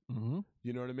Dallas. Mm-hmm.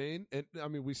 You know what I mean? And I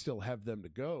mean, we still have them to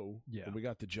go. Yeah. And we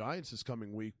got the Giants this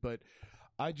coming week, but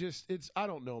I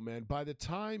don't know, man. By the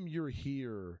time you're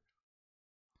here,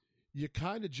 you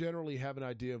kind of generally have an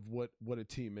idea of what a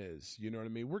team is. You know what I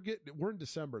mean? We're in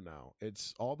December now.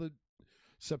 It's all the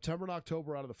September and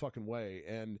October out of the fucking way.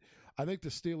 And I think the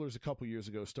Steelers a couple years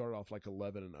ago started off like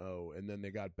 11-0, and then they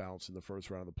got bounced in the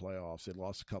first round of the playoffs. They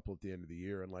lost a couple at the end of the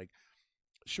year, and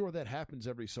sure, that happens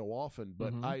every so often,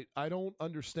 but I don't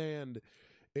understand.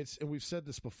 And we've said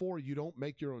this before, you don't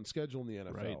make your own schedule in the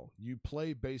NFL. Right. You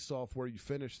play based off where you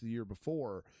finished the year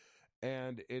before,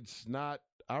 and it's not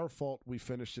our fault we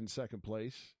finished in second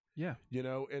place. Yeah.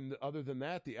 And other than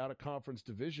that, the out-of-conference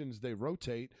divisions, they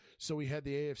rotate, so we had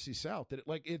the AFC South.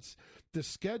 It's the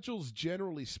schedules,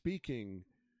 generally speaking,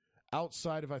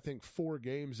 outside of, I think, 4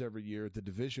 games every year, the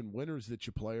division winners that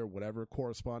you play or whatever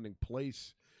corresponding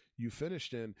place you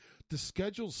finished in, the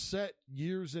schedule's set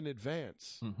years in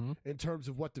advance in terms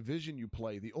of what division you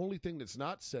play. The only thing that's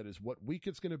not set is what week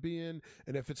it's going to be in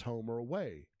and if it's home or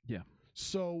away. Yeah.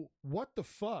 So what the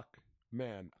fuck,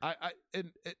 man?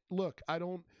 Look, I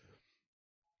don't.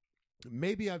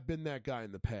 Maybe I've been that guy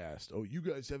in the past. Oh, you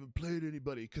guys haven't played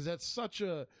anybody, because that's such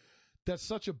a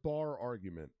bar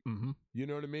argument. You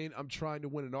know what I mean? I'm trying to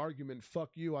win an argument. Fuck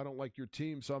you. I don't like your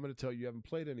team, so I'm going to tell you haven't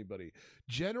played anybody.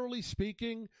 Generally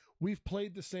speaking, we've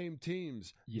played the same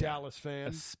teams. Yeah. Dallas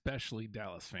fans, especially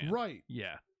Dallas fans, right?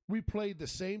 Yeah, we played the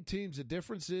same teams. The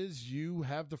difference is you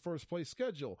have the first place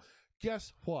schedule.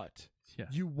 Guess what? Yeah.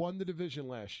 You won the division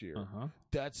last year.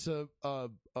 That's a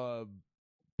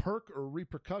perk or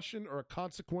repercussion or a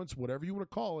consequence, whatever you want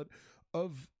to call it,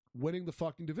 of winning the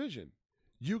fucking division.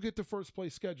 You get the first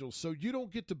place schedule, so you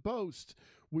don't get to boast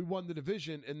we won the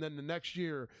division and then the next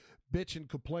year bitch and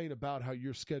complain about how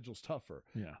your schedule's tougher.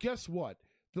 Yeah. Guess what?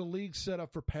 The league's set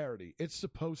up for parity. It's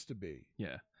supposed to be.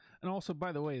 Yeah. And also,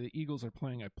 by the way, the Eagles are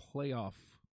playing a playoff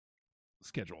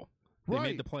schedule. They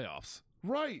made the playoffs.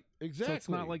 Right, exactly. So it's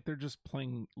not like they're just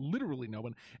playing literally no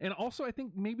one. And also, I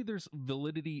think maybe there's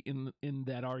validity in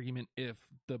that argument if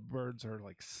the Birds are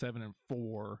like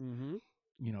 7-4,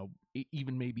 you know,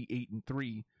 even maybe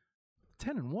 8-3,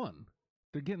 10-1.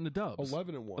 They're getting the dubs.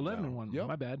 11-1. 11-1. Yep.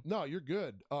 My bad. No, you're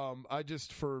good. I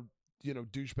just, for,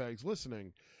 douchebags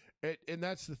listening, and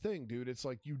that's the thing, dude. It's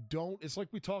like you don't. It's like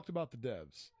we talked about the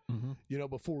Devs.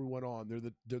 Before we went on,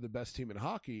 they're the best team in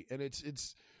hockey, and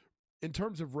it's in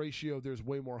terms of ratio, there's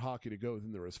way more hockey to go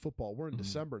than there is football. We're in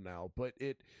December now, but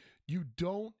you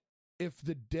don't. If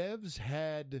the Devs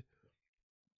had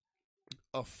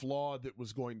a flaw that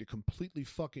was going to completely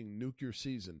fucking nuke your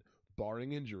season,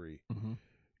 barring injury,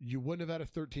 you wouldn't have had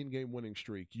a 13-game winning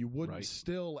streak. You wouldn't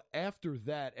still, after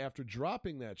that, after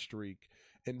dropping that streak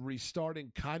and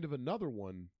restarting kind of another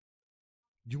one,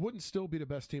 you wouldn't still be the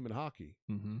best team in hockey.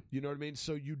 You know what I mean?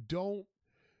 So you don't.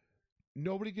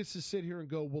 Nobody gets to sit here and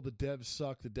go, well, the Devs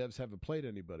suck. The Devs haven't played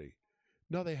anybody.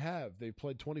 No, they have. They've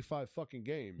played 25 fucking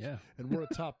games. Yeah. And we're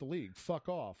atop the league. Fuck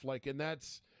off. And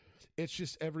it's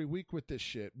just every week with this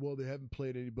shit. Well, they haven't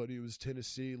played anybody. It was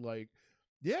Tennessee.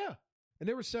 Yeah. And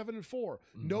they were 7-4.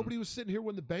 Nobody was sitting here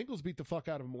when the Bengals beat the fuck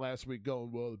out of them last week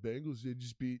going, well, the Bengals did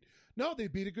just beat. No, they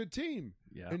beat a good team.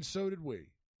 Yeah. And so did we.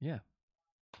 Yeah.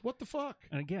 What the fuck?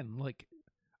 And again,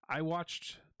 I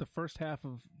watched the first half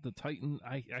of the Titan.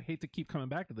 I hate to keep coming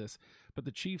back to this, but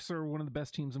the Chiefs are one of the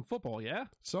best teams in football, yeah?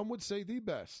 Some would say the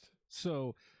best.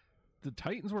 So the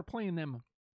Titans were playing them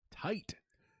tight.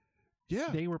 Yeah.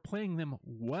 They were playing them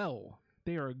well.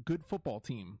 They are a good football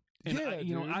team. And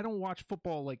I don't watch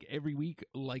football every week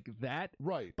like that.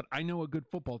 Right. But I know a good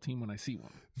football team when I see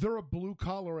one. They're a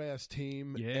blue-collar ass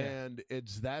team, yeah. And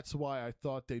that's why I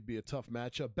thought they'd be a tough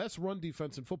matchup. Best run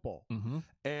defense in football.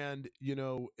 And,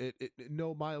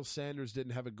 no, Miles Sanders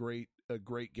didn't have a great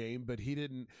game, but he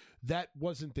didn't – that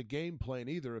wasn't the game plan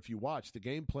either if you watch. The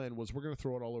game plan was we're going to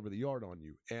throw it all over the yard on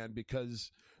you. And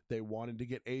because they wanted to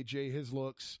get A.J. his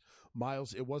looks,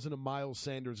 it wasn't a Miles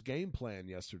Sanders game plan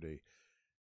yesterday.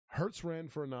 Hurts ran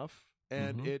for enough,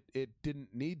 and it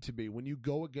didn't need to be. When you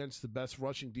go against the best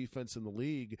rushing defense in the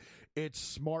league, it's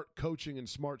smart coaching and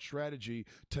smart strategy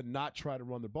to not try to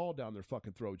run the ball down their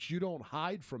fucking throats. You don't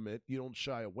hide from it. You don't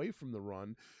shy away from the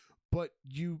run, but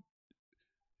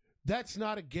that's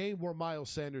not a game where Miles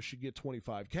Sanders should get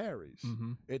 25 carries.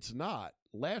 It's not.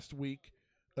 Last week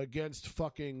against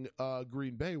fucking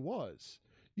Green Bay was.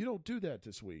 You don't do that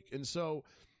this week. And so,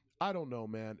 I don't know,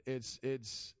 man.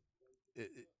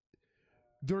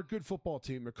 They're a good football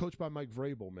team. They're coached by Mike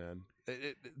Vrabel, man.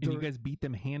 And you guys beat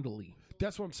them handily.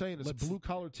 That's what I'm saying. It's a blue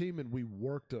collar team, and we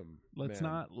worked them. Let's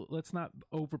not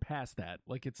overpass that.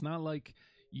 It's not like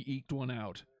you eked one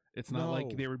out. It's not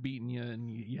like they were beating you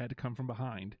and you had to come from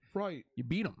behind. Right. You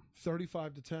beat them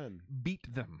 35-10.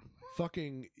 Beat them.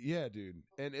 Fucking yeah, dude.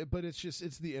 But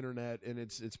it's the internet and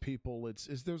it's people.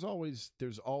 There's always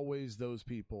those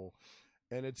people.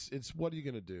 And it's what are you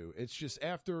going to do? It's just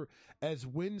as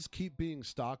wins keep being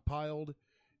stockpiled,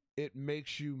 it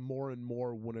makes you more and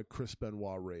more want a Chris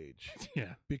Benoit rage.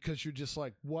 Yeah. Because you're just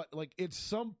like, what? At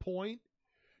some point,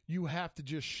 you have to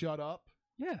just shut up.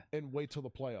 Yeah. And wait till the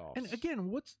playoffs. And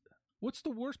again, what's the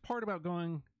worst part about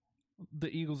going, the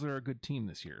Eagles are a good team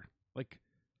this year?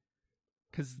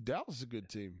 Because Dallas is a good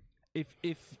team. If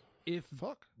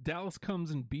Dallas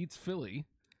comes and beats Philly,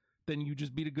 then you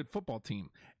just beat a good football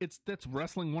team. That's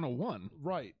wrestling 101.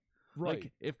 Right.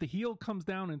 If the heel comes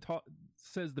down and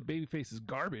says the babyface is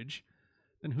garbage,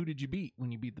 then who did you beat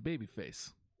when you beat the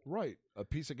babyface? Right. A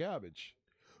piece of garbage.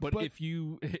 But if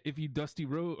you Dusty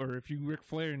Rhodes or if you Ric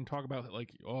Flair and talk about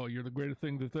like, oh, you're the greatest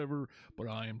thing that's ever, but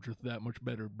I am just that much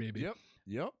better, baby.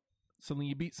 Yep. Suddenly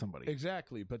you beat somebody.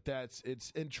 Exactly. But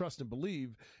it's and trust and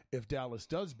believe, if Dallas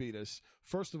does beat us,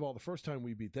 first of all, the first time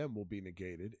we beat them will be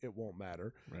negated. It won't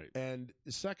matter. Right. And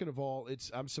second of all,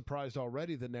 I'm surprised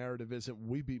already the narrative isn't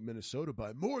we beat Minnesota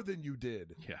by more than you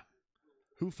did. Yeah.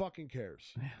 Who fucking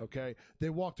cares? Okay.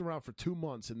 They walked around for 2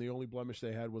 months and the only blemish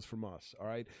they had was from us. All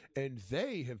right. And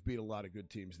they have beat a lot of good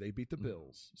teams. They beat the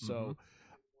Bills. So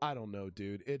I don't know,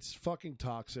 dude. It's fucking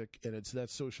toxic, and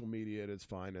that's social media at its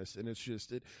finest. And it's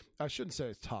just I shouldn't say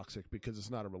it's toxic because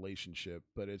it's not a relationship,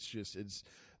 but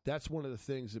that's one of the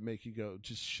things that make you go,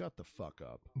 just shut the fuck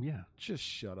up. Yeah. Just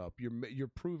shut up. You're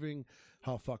proving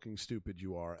how fucking stupid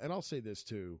you are. And I'll say this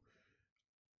too.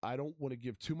 I don't want to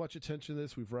give too much attention to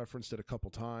this. We've referenced it a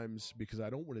couple times because I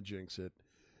don't want to jinx it.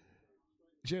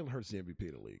 Jalen Hurts the MVP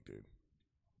of the league, dude.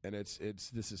 And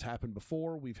this has happened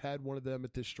before. We've had one of them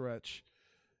at this stretch,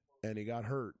 and he got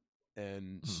hurt.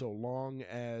 And so long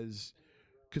as,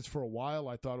 because for a while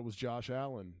I thought it was Josh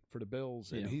Allen for the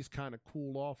Bills, and he's kind of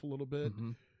cooled off a little bit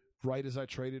right as I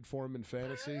traded for him in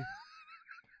fantasy.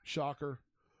 Shocker.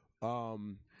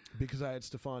 Because I had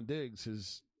Stephon Diggs,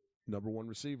 his number one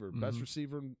receiver, best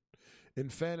receiver in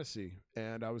fantasy.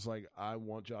 And I was like, I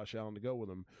want Josh Allen to go with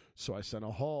him. So I sent a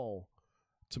haul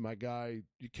to my guy,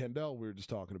 Kendall, we were just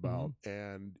talking about,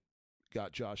 and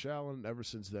got Josh Allen. Ever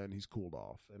since then, he's cooled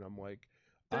off. And I'm like,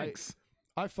 thanks.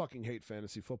 I fucking hate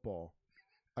fantasy football.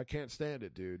 I can't stand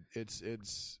it, dude.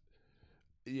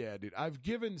 Yeah, dude. I've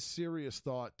given serious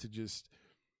thought to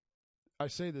I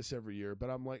say this every year,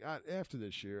 but I'm like, after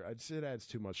this year, it adds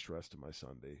too much stress to my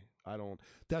Sunday.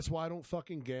 That's why I don't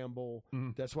fucking gamble.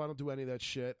 That's why I don't do any of that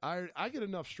shit. I get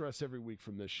enough stress every week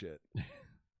from this shit.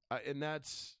 And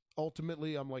that's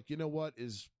ultimately, I'm like, you know what?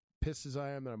 As pissed as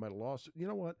I am that I might have lost, you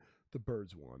know what? The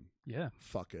Birds won. Yeah.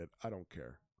 Fuck it. I don't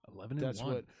care. 11-1. That's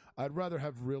what I'd rather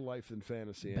have real life than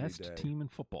fantasy any day. Best team in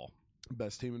football.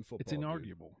 Best team in football. It's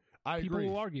inarguable. Dude. I People agree.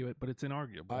 will argue it, but it's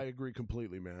inarguable. I agree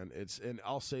completely, man. And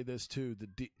I'll say this too: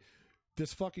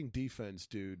 this fucking defense,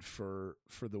 dude, for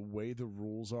the way the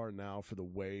rules are now, for the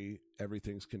way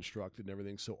everything's constructed and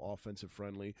everything's so offensive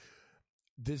friendly.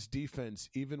 This defense,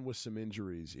 even with some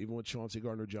injuries, even with Chauncey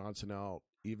Gardner-Johnson out,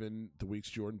 even the weeks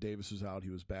Jordan Davis was out,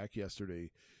 he was back yesterday.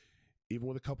 Even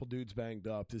with a couple dudes banged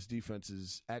up, this defense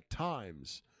is at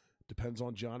times depends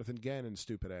on Jonathan Gannon's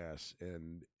stupid ass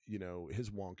and his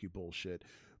wonky bullshit.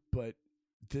 But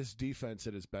this defense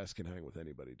at its best can hang with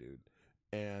anybody, dude.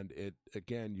 And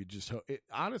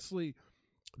honestly,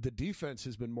 the defense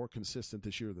has been more consistent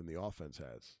this year than the offense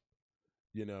has.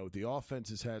 The offense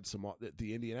has had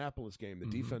the Indianapolis game, the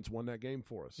defense won that game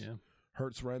for us. Yeah.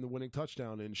 Hurts ran the winning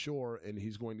touchdown in Shore, and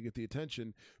he's going to get the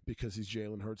attention because he's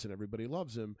Jalen Hurts and everybody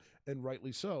loves him, and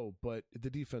rightly so. But the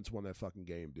defense won that fucking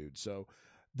game, dude. So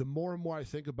the more and more I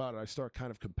think about it, I start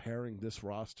kind of comparing this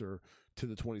roster to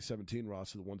the 2017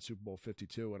 roster that won Super Bowl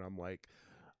 52, and I'm like,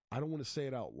 I don't want to say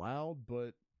it out loud,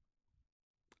 but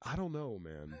I don't know,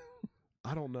 man.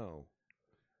 I don't know.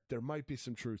 There might be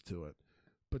some truth to it,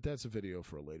 but that's a video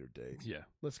for a later date. Yeah.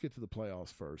 Let's get to the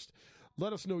playoffs first.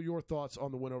 Let us know your thoughts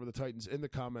on the win over the Titans in the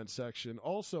comments section.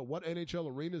 Also, what NHL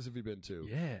arenas have you been to?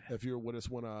 Yeah. If you were with us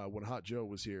when Hot Joe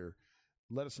was here,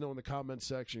 let us know in the comments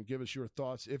section. Give us your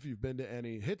thoughts if you've been to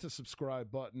any. Hit the subscribe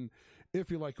button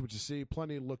if you like what you see.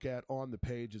 Plenty to look at on the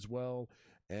page as well.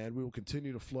 And we will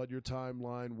continue to flood your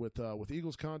timeline with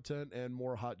Eagles content and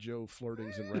more Hot Joe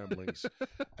flirtings and ramblings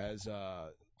as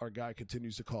our guy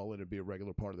continues to call in and be a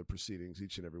regular part of the proceedings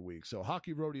each and every week. So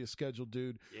Hockey Roadie is scheduled,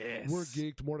 dude. Yes. We're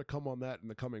geeked. More to come on that in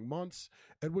the coming months.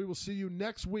 And we will see you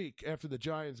next week after the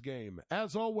Giants game.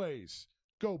 As always,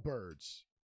 go Birds.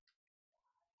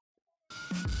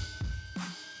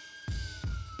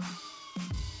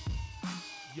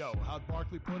 Yo, how'd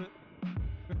Barkley put it?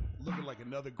 Looking like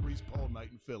another grease pole night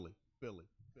in Philly.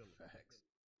 Facts.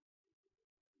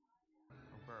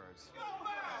 Birds.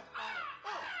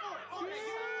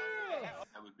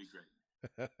 That would be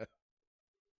great.